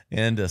back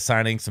into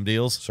signing some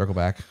deals? Circle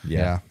back.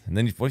 And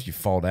then what if you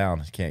fall down?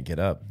 You can't get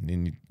up. And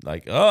then you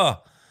like,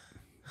 oh,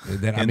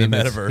 Then, in the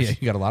that's- metaverse. Yeah,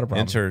 you got a lot of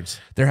problems. insurance.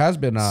 There has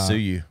been Sue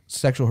you.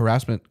 sexual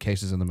harassment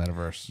cases in the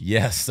metaverse.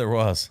 Yes, there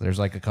was. There's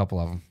like a couple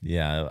of them.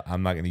 Yeah,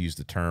 I'm not going to use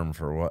the term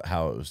for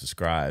how it was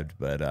described,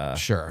 but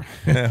Sure.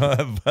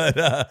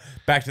 but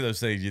back to those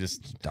things you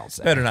just Don't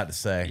say. better not to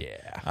say.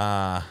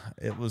 Yeah.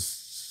 It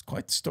was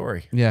quite the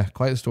story. Yeah,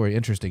 quite the story.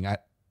 Interesting.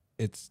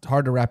 It's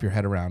hard to wrap your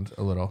head around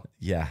a little,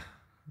 Yeah,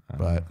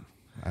 but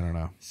I don't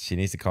know. she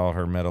needs to call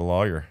her meta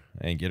lawyer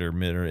and get her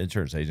meta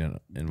insurance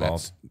agent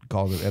involved. That's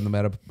called it, and the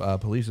meta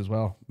police as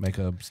well. Make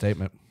a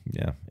statement.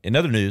 Yeah. In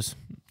other news,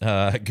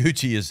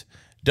 Gucci is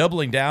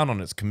doubling down on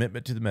its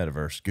commitment to the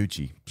metaverse.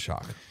 Gucci.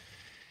 Shock.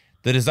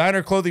 The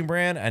designer clothing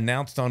brand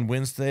announced on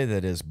Wednesday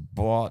that it has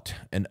bought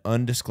an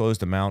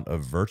undisclosed amount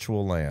of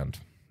virtual land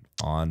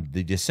on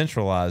the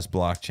decentralized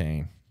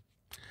blockchain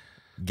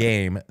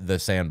game, The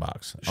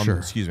Sandbox. Sure.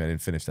 Excuse me, I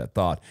didn't finish that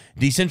thought.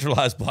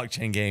 Decentralized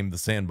blockchain game, The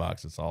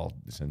Sandbox. It's all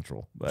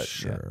decentral. But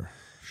Sure.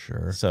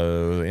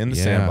 So in the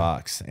Yeah.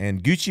 Sandbox.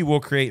 And Gucci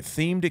will create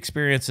themed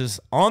experiences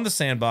on the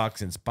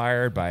Sandbox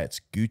inspired by its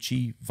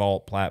Gucci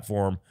Vault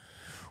platform,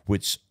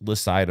 which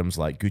lists items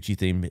like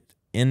Gucci-themed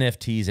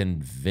NFTs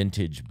and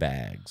vintage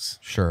bags.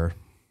 Sure.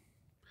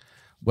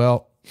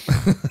 Well,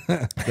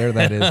 there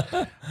that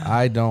is.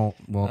 I won't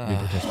be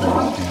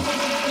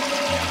participating.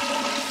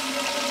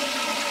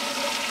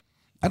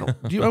 I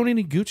don't. Do you own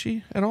any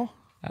Gucci at all?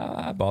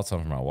 I bought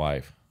some for my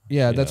wife.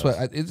 Yeah, She that's does.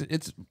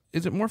 what.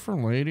 Is it more for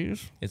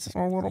ladies? It's a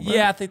little bit.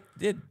 Yeah, I think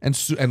it.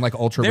 and like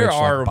ultra There rich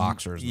are like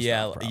boxers. And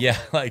yeah, stuff, probably. yeah.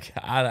 Like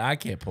I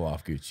can't pull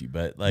off Gucci,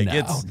 but like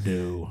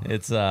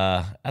it's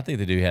I think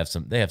they do have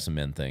some. They have some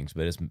men things,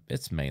 but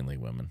it's mainly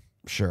women.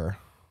 Sure.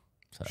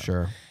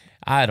 Sure.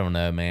 I don't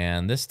know,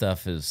 man. This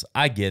stuff is.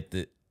 I get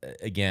that.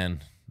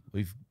 Again,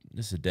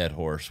 this is a dead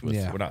horse.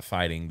 We're not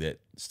fighting that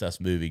stuff's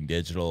moving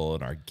digital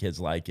and our kids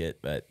like it,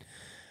 but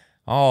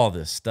all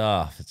this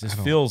stuff. It just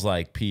feels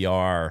like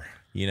PR,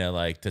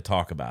 like to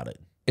talk about it.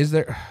 Is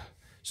there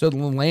so the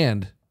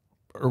land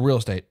or real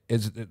estate,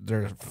 is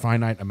there a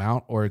finite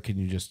amount, or is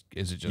it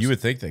just You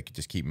would think they could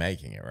just keep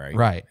making it, right?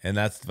 Right. And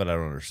that's what I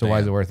don't understand. so why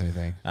is it worth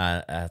anything?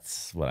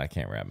 That's what I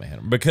can't wrap my head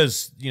around.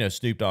 Because,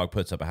 Snoop Dogg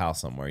puts up a house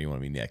somewhere, you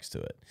want to be next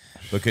to it.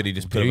 But could he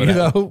just put Do it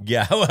you up? though?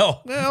 Yeah,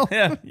 well, Well.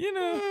 yeah,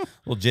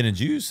 little gin and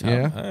juice.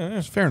 Yeah,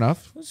 it's fair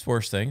enough. It's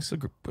worse things.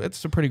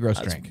 It's a pretty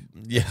gross drink.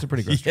 Yeah, It's a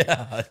pretty gross drink.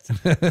 Yeah,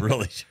 it's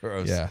really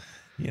gross. Yeah.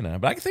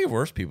 But I can think of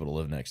worse people to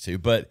live next to.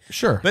 But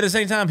Sure. But at the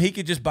same time, he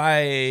could just buy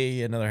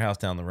another house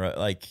down the road.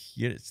 Like,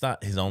 it's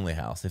not his only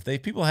house. If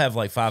people have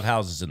like 5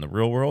 houses in the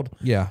real world,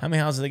 Yeah. how many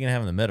houses are they gonna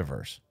have in the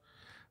metaverse?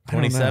 I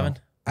don't know. 27.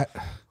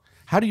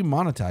 How do you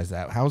monetize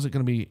that? How is it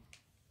going to be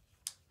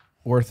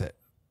worth it?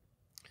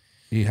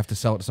 You have to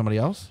sell it to somebody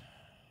else?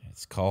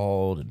 It's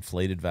called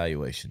inflated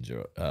valuation,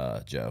 Joe.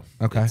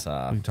 Okay. It's, we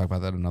can talk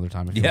about that another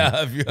time. If you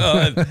yeah,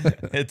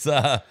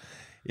 want.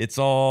 it's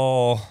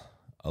all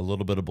a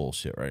little bit of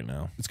bullshit right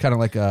now. It's kind of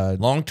like a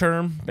Long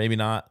term, maybe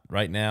not.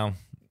 Right now,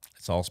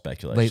 it's all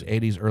speculation.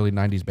 late 80s, early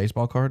 90s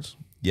baseball cards,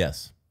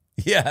 Yes.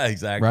 Yeah,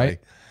 exactly. right?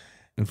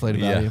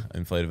 Inflated value. Yeah,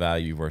 inflated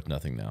value worth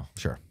nothing now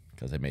Sure.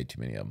 because they made too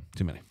many of them.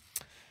 Too many.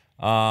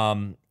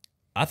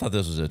 I thought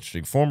this was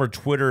interesting. Former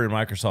Twitter and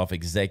Microsoft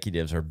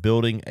executives are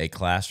building a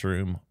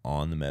classroom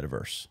on the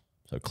metaverse.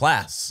 So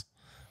class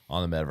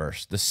on the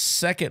metaverse. The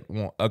second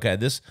one,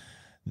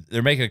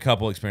 they're making a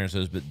couple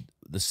experiences, but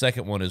the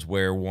second one is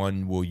where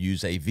one will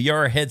use a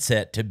VR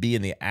headset to be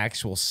in the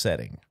actual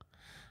setting,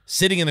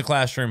 sitting in the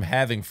classroom,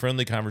 having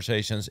friendly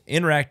conversations,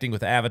 interacting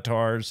with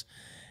avatars,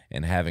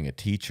 and having a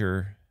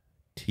teacher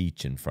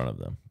teach in front of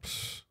them.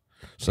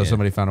 So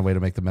somebody found a way to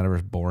make the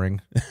metaverse boring.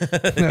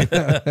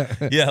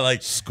 Yeah,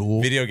 like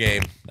School. video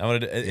game. I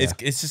want to.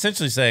 It's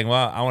essentially saying,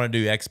 well, I want to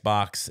do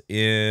Xbox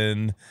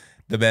in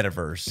the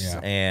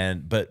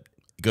metaverse, but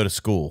go to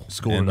school.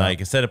 And like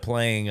instead of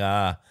playing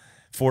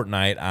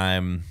Fortnite,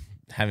 I'm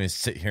having to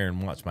sit here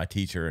and watch my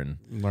teacher and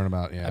Learn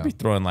about I'd be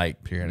throwing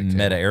like Periodic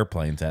meta table.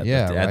 airplanes at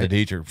Yeah, the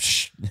teacher.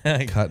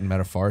 cutting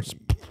meta farts.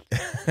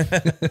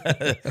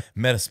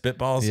 Meta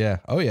spitballs. Yeah.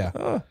 Oh yeah.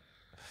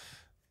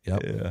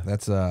 Yep. Yeah.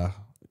 That's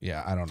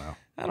yeah, I don't know.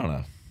 I don't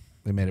know.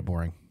 They made it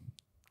boring.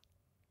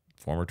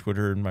 Former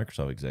Twitter and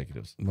Microsoft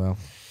executives. Well,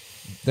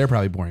 they're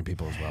probably boring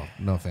people as well.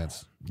 No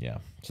offense. Yeah.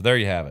 So there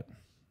you have it.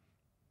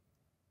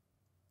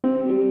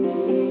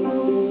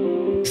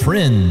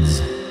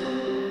 Trends.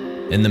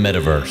 In the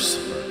metaverse.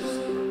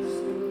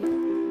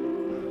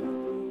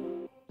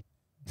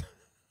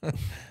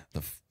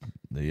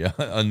 the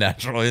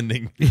unnatural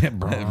ending.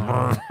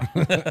 Yeah.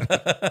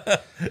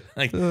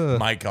 Like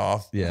mic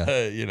off. Yeah.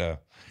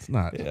 It's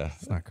not. Yeah.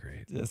 It's not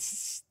great.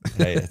 It's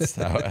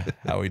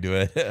how we do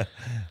it.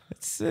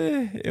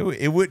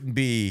 It wouldn't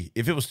be,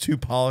 if it was too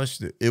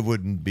polished, it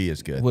wouldn't be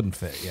as good. Wouldn't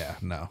fit. Yeah.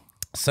 No.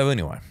 So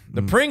anyway,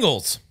 the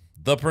Pringles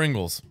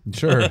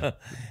Sure.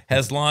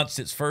 has launched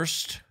its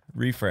first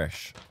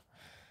refresh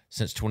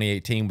since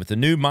 2018 with the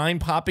new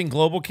mind-popping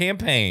global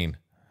campaign.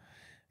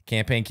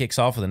 Campaign kicks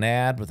off with an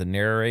ad with a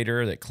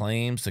narrator that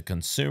claims the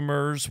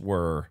consumers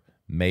were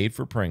made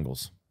for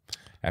Pringles,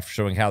 after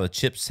showing how the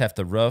chips have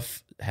the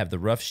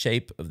rough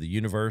shape of the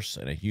universe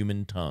and a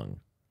human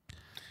tongue.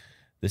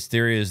 This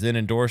theory is then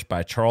endorsed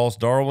by Charles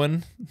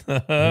Darwin.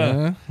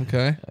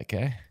 Okay.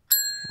 Okay.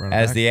 Run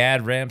As back. the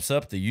ad ramps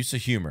up the use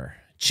of humor.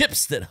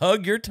 Chips that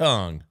hug your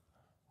tongue.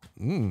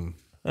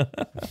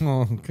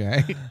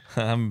 Okay.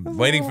 I'm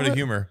waiting for the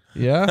humor.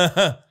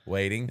 Yeah.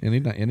 Waiting.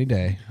 Any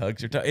day.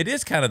 Hugs your tongue. It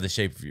is kind of the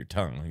shape of your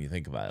tongue when you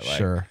think about it. Like,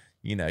 Sure.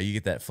 You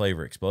get that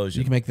flavor explosion.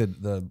 You can make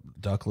the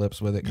duck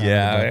lips with it. Kind of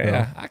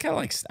yeah.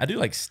 I do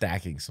like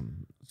stacking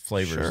some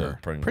flavors Sure.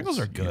 of Pringles. Pringles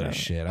are good as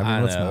shit.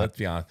 I let's know, not. let's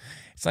be honest.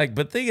 It's like,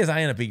 but the thing is,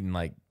 I end up eating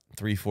like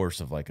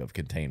 3/4 of like a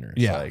container.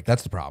 It's Yeah, like,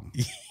 that's the problem.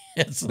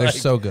 it's They're like,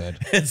 so good.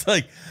 It's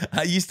like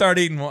you start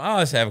eating. Well,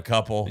 I'll just have a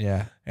couple.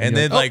 Yeah. and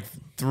you're then like, like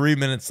 3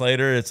 minutes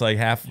later, it's like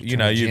half. You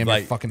Trying to you jam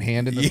like your fucking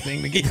hand in the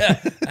thing to get. yeah,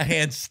 a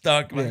hand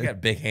stuck. I got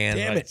big hands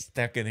Damn like it.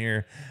 stuck in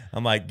here.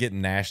 I'm like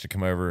getting Nash to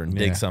come over and Yeah.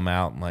 dig some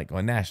out. I'm like,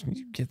 well, Nash, can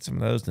you get some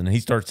of those? And he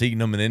starts eating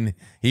them, and then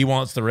he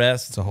wants the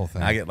rest. It's a whole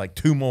thing. I get like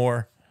 2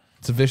 more.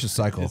 It's a vicious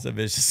cycle. It's a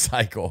vicious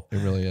cycle. It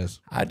really is.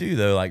 I do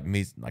though, like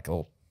me, like a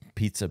little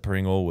pizza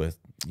Pringle with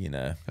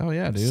Oh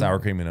yeah, dude. sour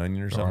cream and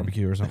onion or something.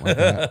 Barbecue or something like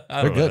that.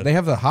 I They're don't know. good. They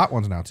have the hot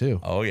ones now too.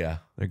 Oh yeah,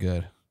 They're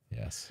good.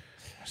 yes,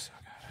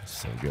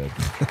 so good.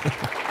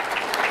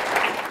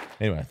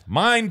 Anyway,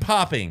 mind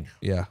popping.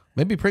 Yeah.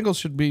 Maybe Pringles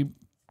should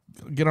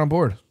get on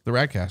board the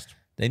Radcast.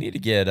 They need to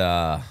get.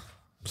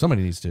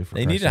 Somebody needs to.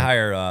 They need to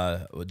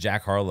hire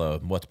Jack Harlow.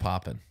 What's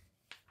popping?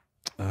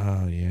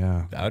 Oh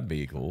yeah, That would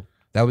be cool.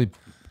 that would be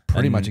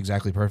pretty much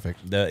exactly perfect.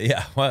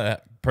 Well,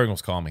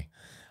 Pringles call me.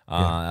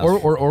 Yeah.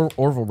 Or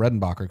Orville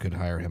Redenbacher could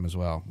hire him as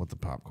well with the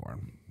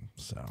popcorn.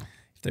 So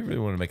if they really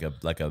want to make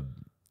a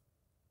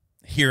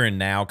here and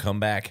now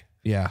comeback,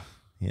 yeah,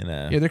 You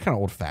know, Yeah, they're kind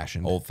of old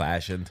fashioned. old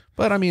fashioned.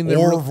 But I mean, they're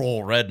Orville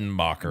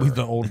Redenbacher.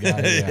 the old guy.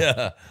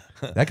 Yeah.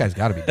 That guy's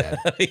got to be dead.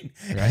 I mean,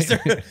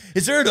 Right?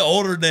 is there an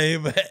older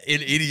name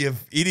in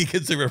any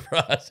consumer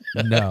product?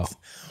 No.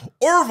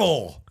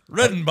 Orville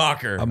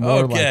Redenbacher.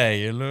 more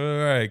Okay, all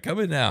right,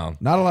 coming down.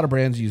 Not a lot of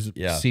brands use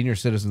Yeah. senior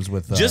citizens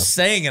with Just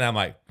saying it, I'm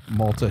like,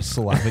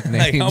 multi-syllabic I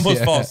names. almost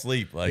yeah. fall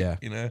asleep. Like, Yeah.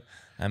 you know,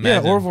 I Yeah,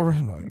 imagine.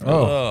 Orville. Oh,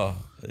 Oh,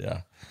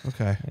 yeah,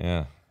 okay.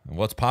 yeah.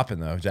 What's popping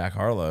though? Jack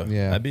Harlow.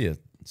 Yeah. That'd be a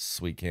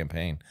sweet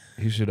campaign.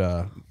 He should.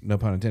 No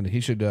pun intended. He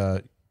should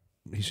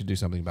do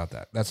something about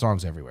that. That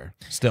song's everywhere.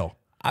 Still.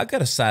 I've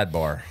got a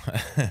sidebar.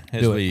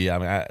 Do it.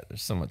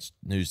 There's so much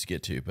news to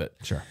get to, but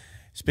Sure.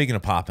 speaking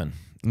of popping,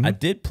 I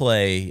did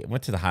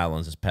went to the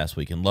Highlands this past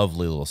week in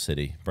lovely little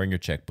city. Bring your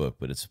checkbook,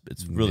 but it's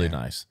really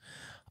nice.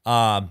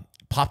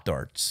 Pop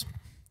darts.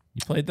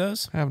 You played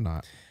those? I have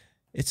not.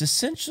 It's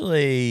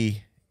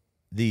essentially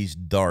these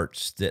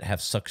darts that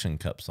have suction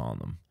cups on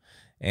them.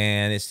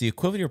 And it's the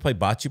equivalent. You ever play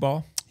bocce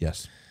ball?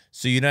 Yes.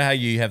 So you know how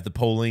you have the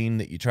poling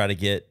that you try to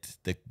get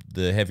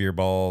the heavier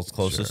balls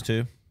closest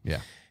to?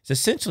 Yeah. It's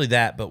essentially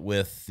that, but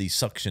with the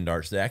suction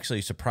darts that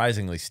actually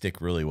surprisingly stick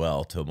really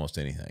well to almost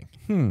anything.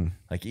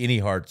 Like any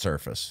hard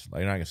surface. Like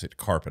you're not going to stick to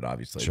carpet,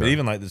 obviously. Sure. But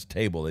even like this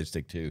table, they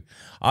stick to.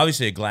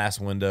 Obviously a glass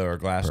window or a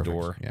glass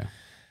door. Yeah.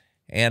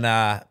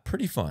 And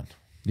pretty fun.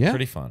 Yeah.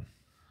 Pretty fun.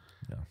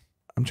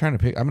 I'm trying to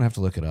pick. I'm gonna have to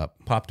look it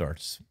up. Pop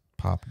darts.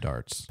 Pop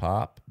darts.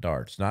 Pop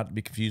darts. Not to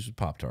be confused with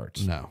Pop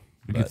Tarts. No.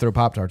 You can throw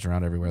Pop Tarts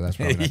around everywhere. That's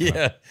probably not gonna,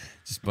 Yeah.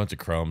 Just a bunch of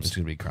It's crumbs.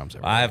 gonna be crumbs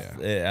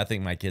everywhere. I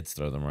think my kids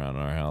throw them around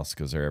in our house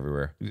because they're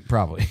everywhere.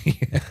 Probably.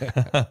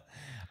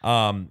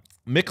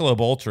 Michelob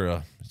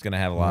Ultra is going to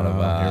have a lot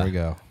of. Here we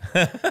go.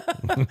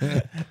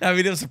 I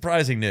mean, it was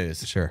surprising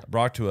news. Sure.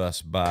 Brought to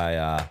us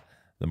by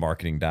the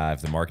Marketing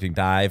Dive,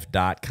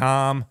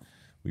 themarketingdive.com.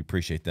 We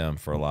appreciate them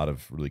for a lot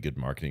of really good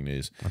marketing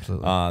news.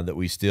 Absolutely. That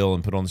we steal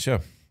and put on the show.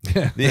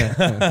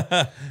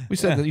 We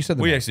said that. You said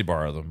the We name. actually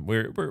borrow them.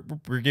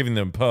 We're giving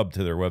them pub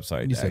to their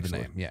website. You said actually.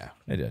 the name. Yeah.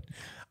 I did.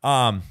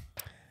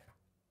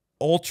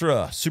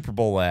 Ultra Super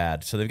Bowl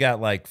ad. So they've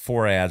got like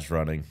 4 ads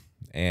running,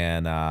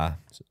 and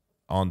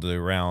on the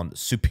round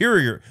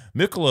Superior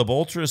Michelob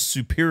Ultra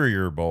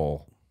Superior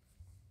Bowl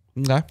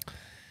Okay.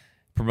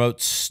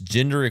 promotes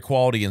gender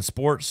equality in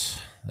sports.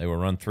 They will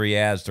run 3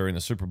 ads during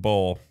the Super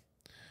Bowl.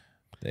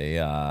 They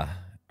are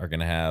going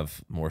to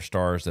have more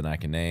stars than I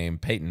can name: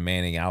 Peyton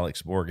Manning,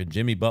 Alex Morgan,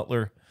 Jimmy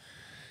Butler,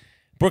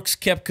 Brooks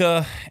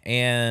Koepka,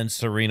 and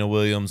Serena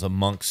Williams,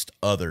 amongst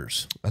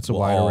others. That's a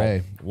wide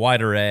array.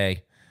 Wide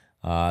array.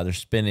 They're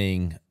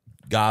spending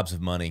gobs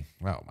of money,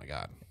 Oh my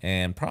God.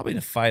 and probably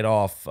to fight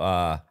off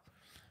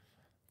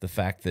the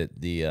fact that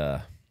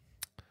the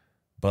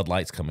Bud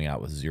Light's coming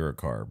out with 0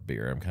 carb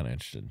beer. I'm kind of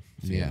interested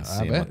in seeing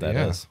I bet. what that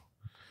is.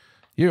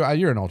 You're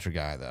an ultra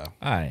guy though.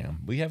 I am.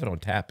 We have it on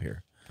tap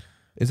here.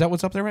 Is that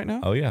what's up there right now?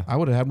 Oh yeah, I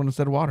would have had one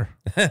instead of water.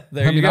 there I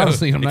you mean, go.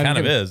 honestly, I'm it not kind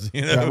of even- is.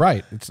 You know? Yeah,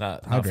 right. It's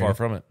not hydrated. far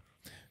from it.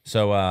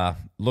 So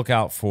look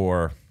out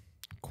for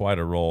quite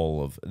a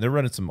roll of. They're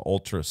running some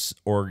ultra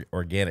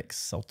organic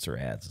seltzer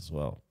ads as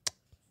well.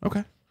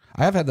 Okay.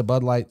 I have had the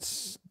Bud Light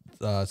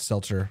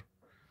seltzer,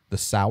 the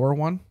sour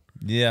one.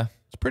 Yeah,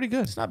 It's pretty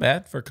good. it's not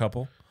bad for a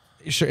couple.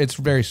 Sure, it's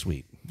very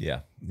sweet. Yeah.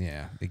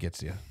 Yeah, it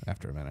gets you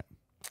after a minute.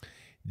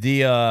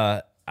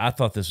 I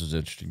thought this was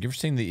interesting.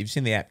 You've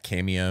seen the app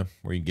Cameo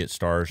where you can get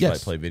stars to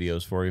Yes. like play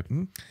videos for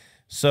you.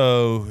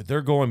 So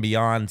they're going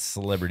beyond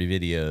celebrity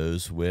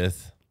videos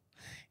with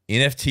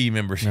NFT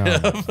membership.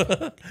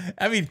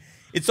 I mean,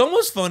 it's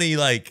almost funny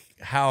like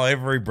how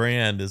every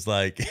brand is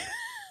like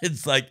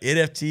it's like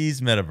NFTs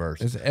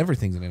metaverse.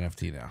 Everything's an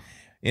NFT now.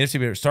 NFT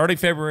metaverse. Starting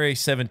February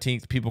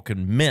 17th, people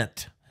can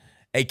mint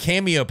a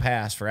Cameo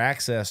pass for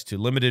access to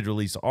limited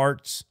release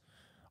art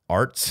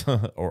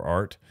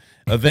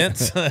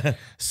events,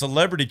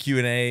 celebrity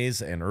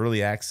Q&As, and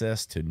early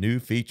access to new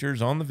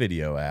features on the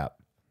video app.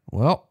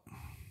 Well,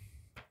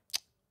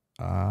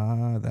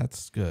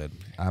 that's good.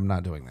 I'm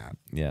not doing that.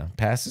 Yeah,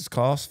 passes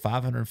cost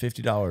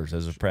 $550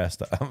 as a press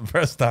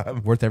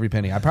time. Worth every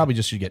penny. I probably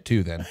just should get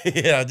 2 then.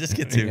 Yeah, just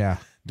get 2. Yeah.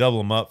 Double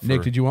them up. For,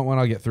 Nick, did you want one?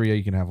 I'll get 3.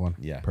 You can have one.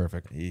 Yeah,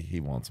 Perfect. He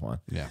wants one.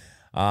 Yeah.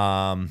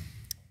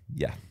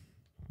 Yeah,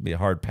 be a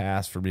hard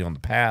pass for me on the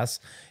pass.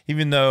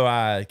 Even though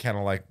I kind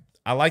of like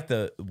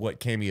what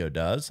Cameo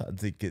does. I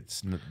think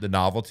it's the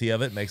novelty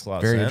of it makes a lot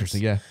of sense. Very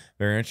interesting. Yeah.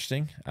 Very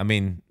interesting. I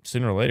mean,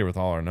 sooner or later, with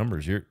all our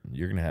numbers, you're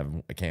gonna have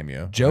a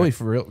cameo. Joey right?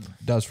 for real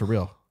does for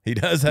real. He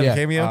does have a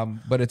cameo.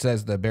 But it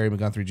says the Barry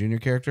McGuthrie Jr.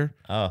 character.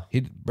 Oh,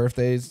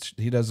 Birthdays.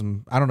 He does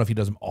them. I don't know if he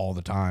does them all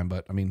the time,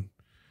 but I mean,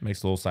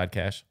 makes a little side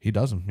cash. he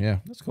does them. Yeah.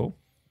 That's cool.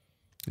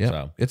 Yeah.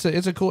 So.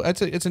 It's a cool.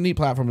 It's a neat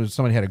platform.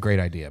 Somebody had a great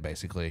idea,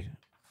 basically.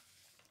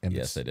 And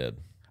Yes, they did.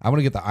 I want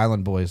to get the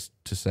Island Boys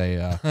to say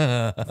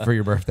for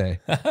your birthday.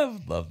 I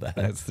would love that.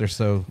 They're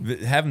so.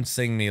 Have them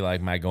sing me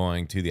like my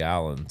going to the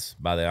islands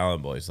by the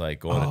Island Boys, like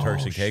going to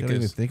Turks and shit, I didn't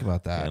even Caicos. think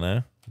about that. You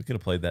know, we could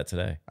have played that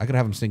today. I could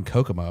have them sing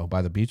Kokomo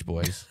by the Beach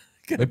Boys.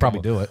 They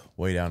probably do it.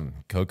 Way down in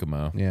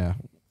Kokomo. Yeah.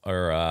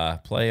 Or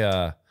play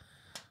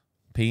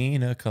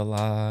Pina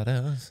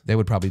coladas. They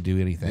would probably do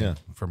anything Yeah.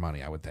 for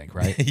money, I would think,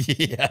 right?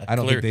 Yeah, I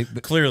don't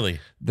think clearly.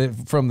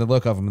 from the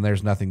look of them,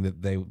 there's nothing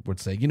that they would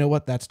say, you know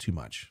what, that's too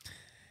much.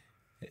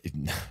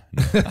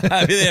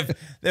 I mean,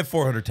 they have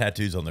 400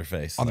 tattoos on their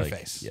face. On their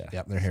face. Yeah.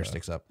 Yep, their hair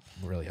sticks up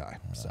really high.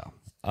 So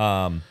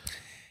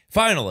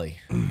Finally,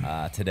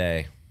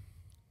 today,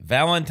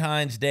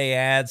 Valentine's Day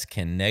ads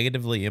can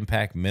negatively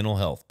impact mental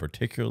health,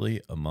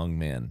 particularly among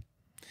men.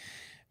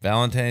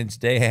 Valentine's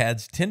Day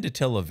ads tend to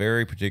tell a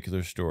very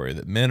particular story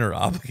that men are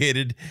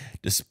obligated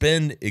to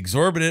spend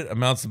exorbitant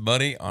amounts of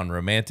money on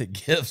romantic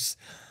gifts.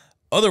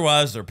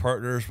 Otherwise, their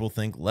partners will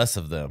think less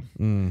of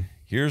them.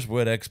 Here's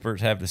what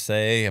experts have to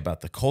say about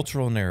the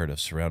cultural narrative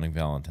surrounding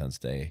Valentine's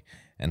Day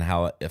and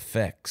how it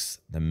affects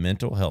the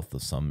mental health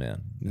of some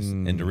men.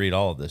 And to read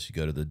all of this, you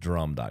go to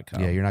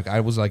thedrum.com. yeah, you're not.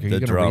 I was like, are you The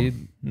going to Drum.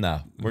 read? No,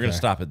 we're going to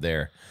stop it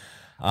there.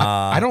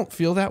 I don't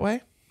feel that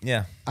way.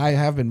 Yeah. I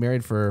have been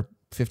married for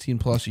 15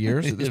 plus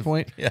years at this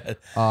point. Yeah.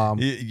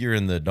 You're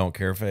in the don't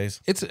care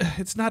phase.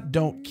 It's not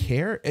don't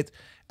care.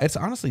 It's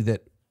honestly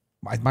that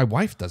my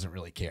wife doesn't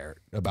really care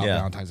about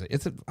Valentine's Day.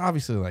 It's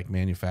obviously like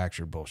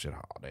manufactured bullshit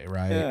holiday,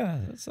 right? Yeah,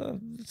 it's a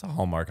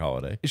Hallmark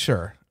holiday.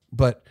 Sure.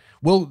 But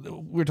we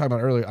were talking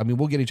about earlier. I mean,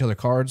 we'll get each other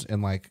cards,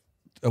 and like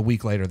a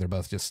week later, they're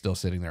both just still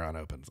sitting there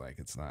unopened. Like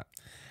it's not.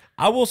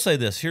 I will say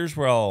this. Here's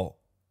where I'll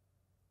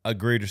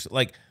agree to,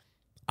 like,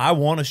 I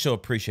want to show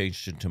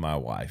appreciation to my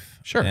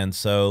wife. Sure. And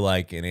so,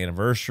 like, in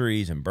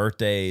anniversaries and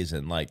birthdays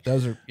and like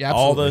Those are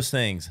all those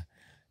things.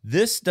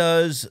 This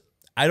does.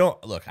 I don't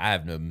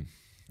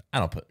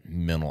put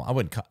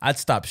mental. I'd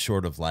stop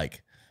short of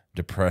like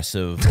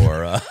depressive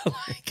or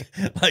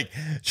like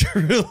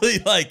truly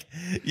like,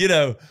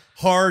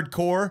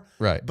 hardcore.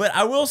 Right. But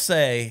I will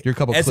say, You're a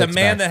couple as a clicks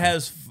man back.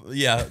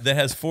 that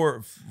has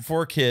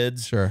four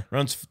kids, Sure.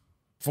 runs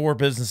 4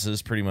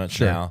 businesses pretty much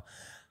Sure.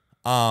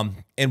 now,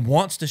 and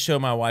wants to show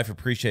my wife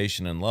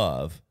appreciation and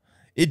love,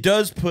 it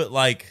does put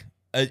like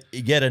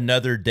yet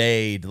another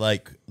day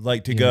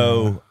to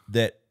go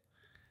that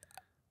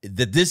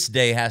this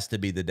day has to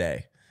be the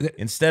day.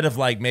 Instead of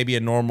like maybe a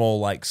normal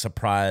like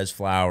surprise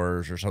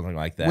flowers or something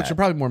like that. which are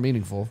probably more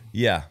meaningful,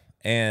 Yeah.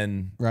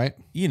 And, right?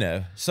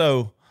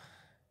 so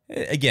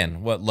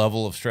again, what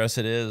level of stress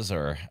it is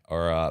or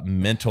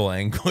mental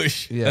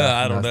anguish.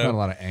 Yeah, I don't know. It's not a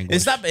lot of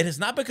anguish. It's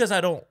not because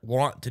I don't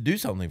want to do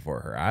something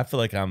for her. I feel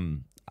like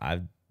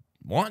I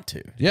want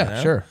to.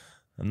 Yeah, sure.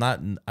 I'm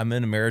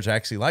in a marriage I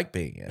actually like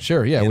being in.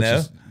 Sure, yeah, which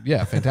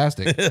is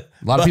fantastic. A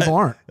lot of people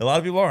aren't. A lot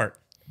of people aren't.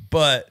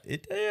 But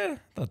I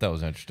thought that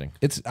was interesting.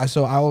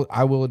 So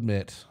I will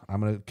admit, I'm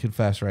going to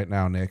confess right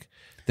now, Nick.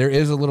 There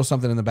is a little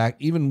something in the back.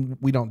 Even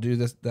we don't do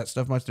that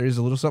stuff much. There is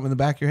a little something in the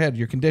back of your head.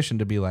 You're conditioned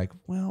to be like,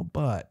 well,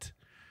 but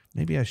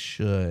maybe I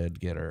should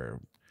get her.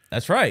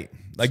 That's right.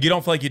 Like you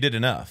don't feel like you did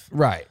enough.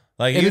 Right.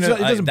 Like And even it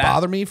doesn't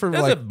bother me for it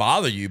doesn't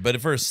bother you, but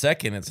for a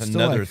second, it's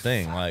Still another like,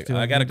 thing. fuck, Like dude,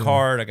 I I got a need to-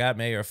 card, I got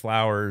maybe or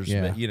flowers,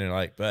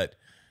 Yeah. but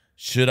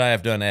should I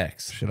have done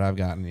X? Should I have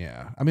gotten?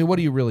 Yeah. I mean, what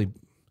do you really?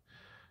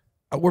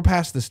 We're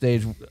past the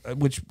stage,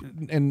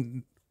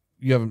 and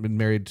you haven't been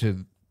married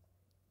to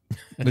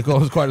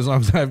Nicole as quite as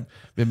long as I've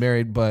been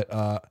married, but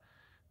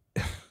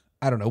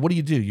I don't know. What do?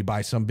 You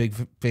buy some big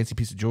fancy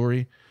piece of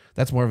jewelry?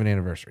 That's more of an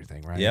anniversary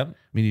thing, right? Yep. I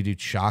mean, you do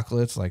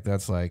chocolates, like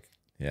that's like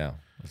Yeah,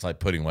 it's like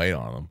putting weight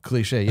on them.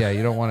 cliche. Yeah,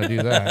 you don't want to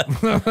do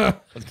that.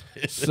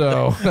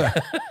 So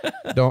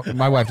don't.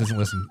 My wife doesn't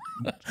listen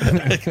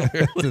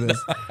to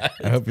this.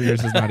 I hope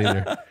yours does not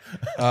either.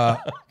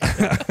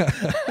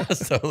 I was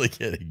totally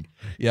kidding.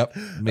 Yep.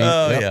 Me,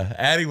 Oh yep. yeah,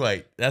 adding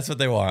weight. That's what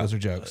they want. Those are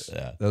jokes.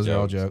 Yeah, Those are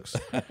all jokes.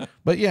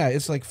 But yeah,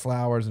 it's like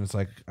flowers, and it's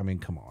like, I mean,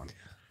 come on.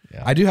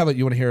 Yeah. I do have it.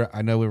 You want to hear it?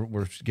 I know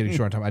we're getting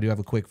short on time. I do have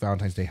a quick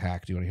Valentine's Day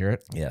hack. Do you want to hear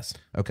it? Yes.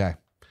 Okay.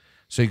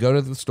 So you go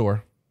to the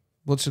store.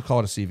 Let's just call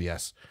it a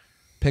CVS.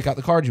 Pick out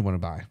the card you want to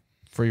buy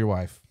for your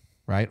wife,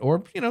 right?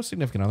 Or,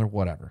 significant other,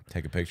 whatever.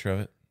 Take a picture of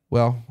it.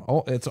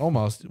 Well, it's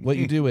almost what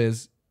you do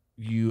is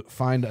you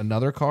find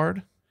another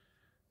card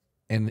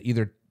and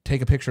either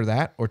take a picture of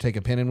that or take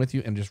a pen in with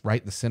you and just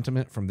write the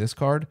sentiment from this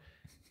card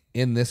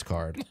in this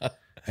card.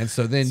 And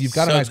so then you've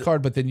got a So nice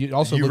card, but then you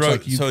also You looks wrote,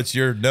 like you. so it's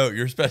your note,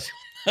 your special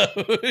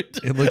note.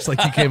 It looks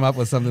like you came up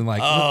with something like,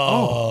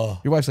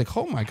 your wife's like,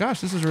 oh my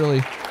gosh, this is really,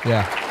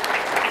 yeah.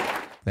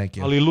 Thank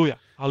you. Hallelujah.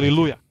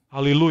 Hallelujah.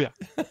 Hallelujah.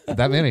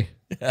 That many.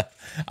 Yeah,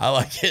 I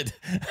like it.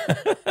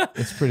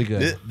 It's pretty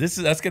good.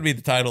 That's gonna be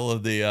the title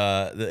of the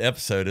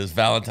episode is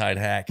Valentine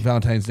Hack.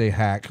 Valentine's Day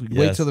hack. Wait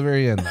Yes. till the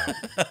very end,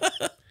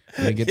 though.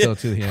 We get to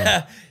the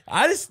end.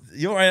 I just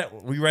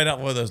we write out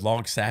one of those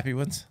long sappy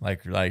ones,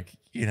 like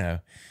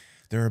there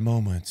are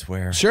moments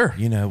where Sure.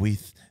 we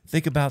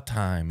think about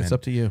time. It's and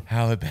up to you.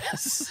 how it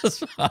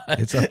passes by.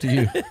 It's up to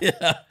you.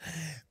 Yeah,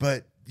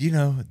 but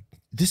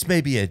this may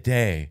be a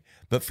day,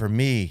 but for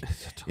me,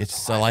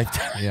 it's a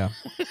lifetime. Yeah.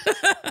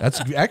 That's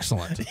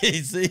excellent.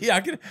 See, I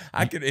could.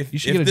 If You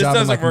should if get a this job in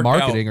doesn't like work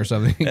marketing out, or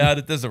something. Yeah,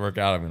 it doesn't work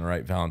out. I'm gonna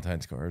write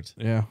Valentine's cards.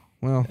 Yeah.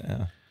 Well,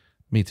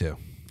 me too.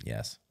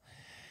 Yes.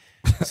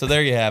 So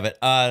there you have it.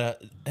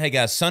 Hey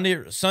guys, Sunday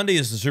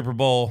is the Super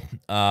Bowl.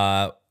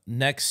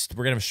 next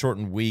we're gonna have a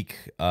shortened week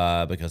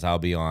because I'll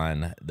be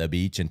on the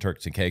beach in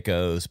Turks and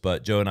Caicos.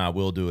 But Joe and I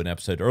will do an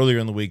episode earlier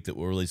in the week that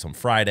we'll release on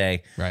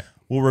Friday. Right.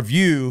 We'll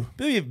review.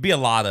 Be a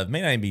lot of,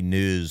 may not even be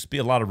news. Be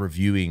a lot of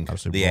reviewing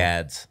the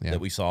ads that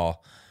we saw.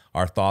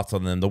 Our thoughts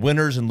on them, the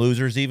winners and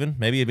losers, even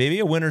maybe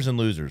a winners and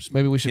losers.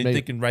 Maybe we should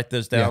think and write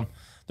those down. Yeah.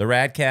 The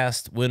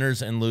Radcast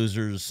winners and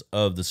losers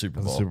of the Super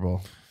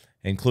Bowl,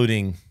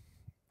 including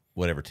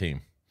whatever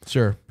team.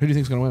 Sure. Who do you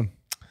think's going to win?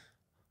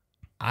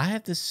 I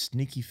have this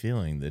sneaky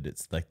feeling that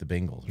it's like the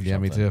Bengals. Or yeah,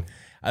 something. Me too.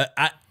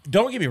 I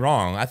don't get me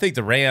wrong. I think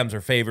the Rams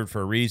are favored for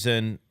a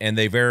reason, and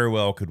they very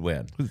well could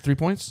win. 3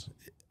 points?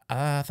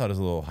 I thought it was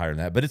a little higher than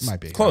that, but it's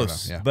might be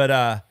close. Yeah. But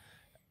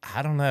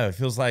I don't know. It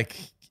feels like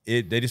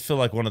they just feel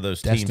like one of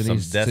those teams, some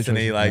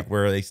destiny, like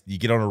where you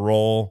get on a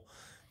roll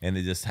and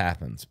it just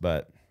happens.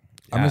 But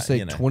I'm going to say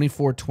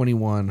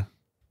 24-21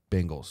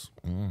 Bengals.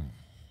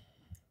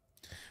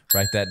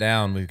 Write that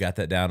down. We've got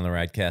that down in the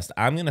Radcast.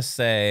 I'm going to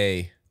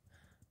say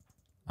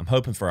I'm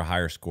hoping for a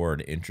higher score,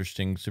 an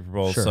interesting Super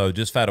Bowl. Sure. So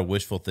just out of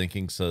wishful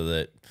thinking so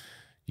that,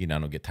 I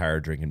don't get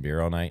tired drinking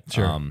beer all night.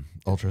 Sure.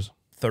 Ultras.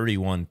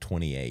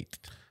 31-28.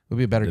 Would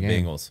be a better game.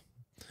 The Bengals.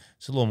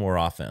 It's a little more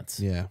offense.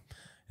 Yeah.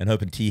 And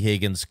hoping T.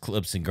 Higgins,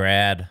 Clemson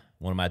grad,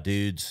 one of my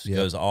dudes,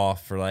 goes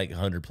off for like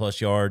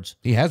 100+ yards.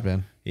 He has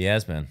been. He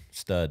has been.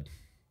 Stud.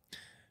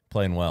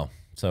 Playing well.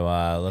 So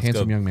let's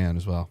Handsome go. Young man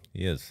as well.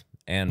 He is.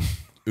 And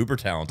uber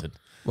talented.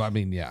 Well, I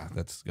mean, yeah,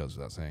 that goes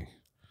without saying.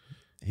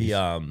 He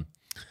the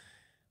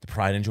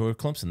pride and joy of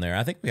Clemson there.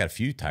 I think we got a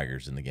few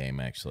Tigers in the game,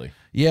 actually.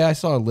 Yeah, I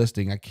saw a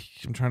listing.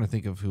 I'm trying to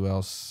think of who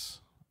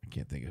else. I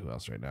can't think of who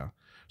else right now.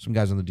 Some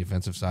guys on the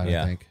defensive side,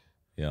 I think.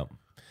 Yep.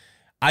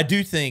 I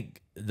do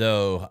think,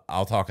 though,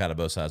 I'll talk out of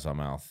both sides of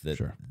my mouth,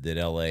 that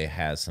LA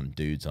has some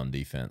dudes on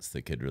defense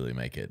that could really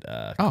make it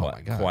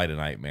quite a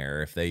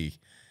nightmare if they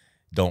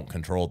don't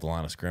control the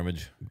line of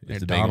scrimmage.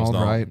 If the Bengals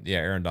don't, right? Yeah,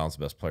 Aaron Donald's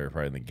the best player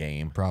probably in the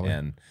game. Probably.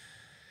 And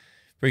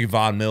freaking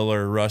Von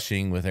Miller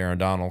rushing with Aaron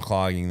Donald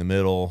clogging the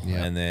middle.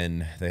 Yep. And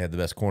then they had the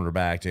best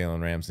cornerback,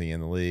 Jalen Ramsey, in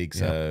the league.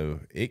 So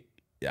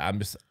I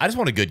just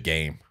want a good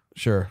game.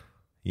 Sure.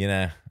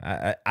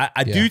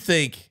 I do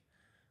think.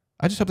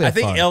 I just hope they have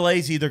fun.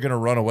 LA's either going to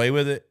run away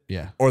with it,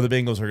 or the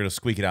Bengals are going to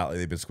squeak it out like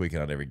they've been squeaking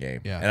out every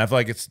game. Yeah. And I feel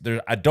like it's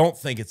there. I don't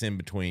think it's in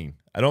between.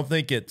 I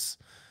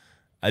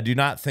do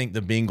not think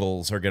the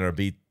Bengals are going to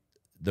beat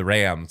the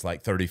Rams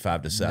like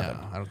 35-7.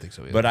 No, I don't think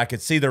so either. But I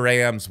could see the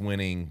Rams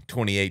winning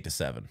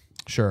 28-7.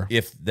 Sure.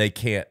 If they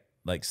can't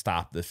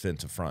stop the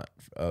defensive front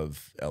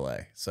of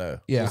LA.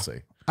 So we'll see.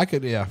 I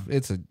could. Yeah.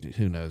 It's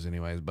who knows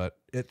anyways, but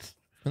it's.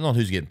 I don't know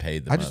who's getting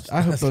paid the most.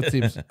 I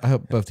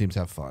hope both teams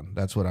have fun.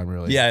 That's what I'm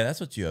really. Yeah,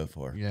 that's what you hope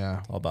for. Yeah,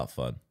 it's all about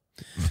fun.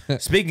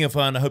 Speaking of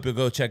fun, I hope you'll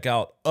go check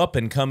out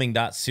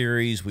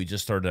upandcoming.series. We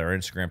just started our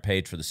Instagram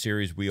page for the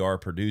series we are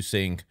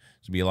producing.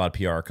 There's gonna be a lot of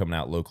PR coming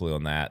out locally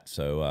on that,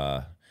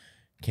 so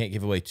can't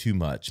give away too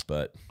much.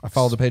 But I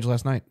followed the page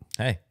last night.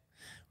 Hey,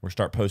 we'll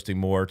start posting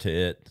more to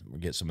it. We'll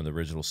get some of the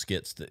original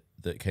skits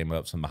that came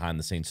up, some behind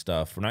the scenes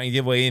stuff. We're not gonna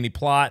give away any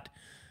plot,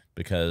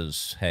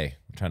 because, hey,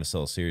 I'm trying to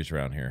sell a series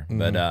around here.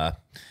 But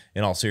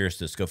in all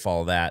seriousness, go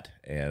follow that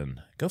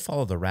and go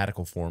follow the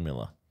Radical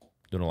Formula.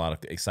 Doing a lot of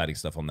exciting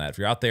stuff on that. If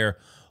you're out there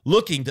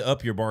looking to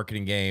up your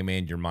marketing game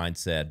and your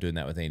mindset, doing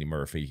that with Andy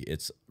Murphy,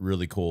 it's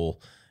really cool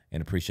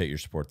and appreciate your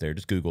support there.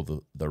 Just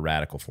Google the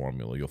Radical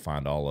Formula. You'll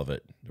find all of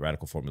it,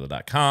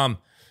 radicalformula.com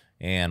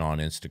and on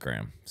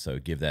Instagram. So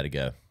give that a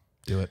go.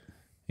 Do it.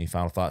 Any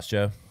final thoughts,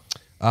 Joe?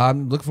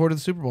 I'm looking forward to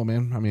the Super Bowl,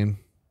 man. I mean,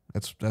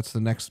 that's the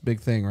next big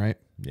thing, right?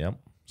 Yep.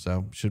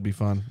 So should be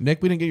fun.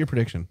 Nick, we didn't get your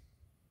prediction.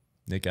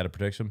 Nick got a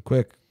prediction?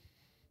 Quick.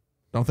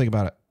 Don't think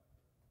about it.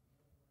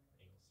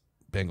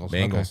 Bengals.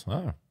 Bengals. Okay.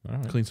 Oh, all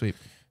right. Clean sweep.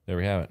 There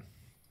we have it.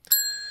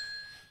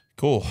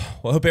 Cool.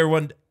 Well, I hope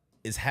everyone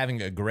is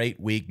having a great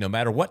week, no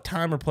matter what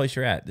time or place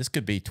you're at. This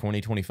could be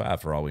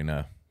 2025 for all we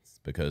know,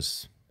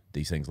 because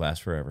these things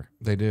last forever.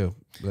 They do.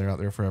 They're out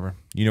there forever.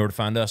 You know where to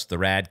find us,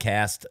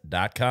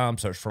 theradcast.com.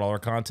 Search for all our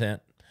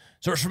content.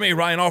 Search for me,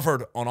 Ryan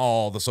Alford, on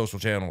all the social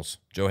channels.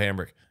 Joe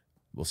Hambrick.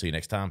 We'll see you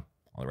next time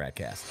on the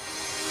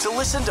Radcast. To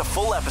listen to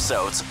full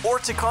episodes or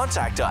to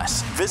contact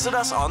us, visit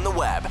us on the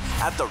web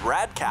at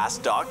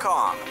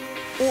theradcast.com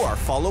or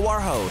follow our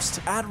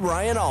host at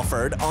Ryan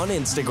Alford on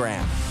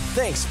Instagram.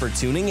 Thanks for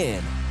tuning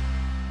in.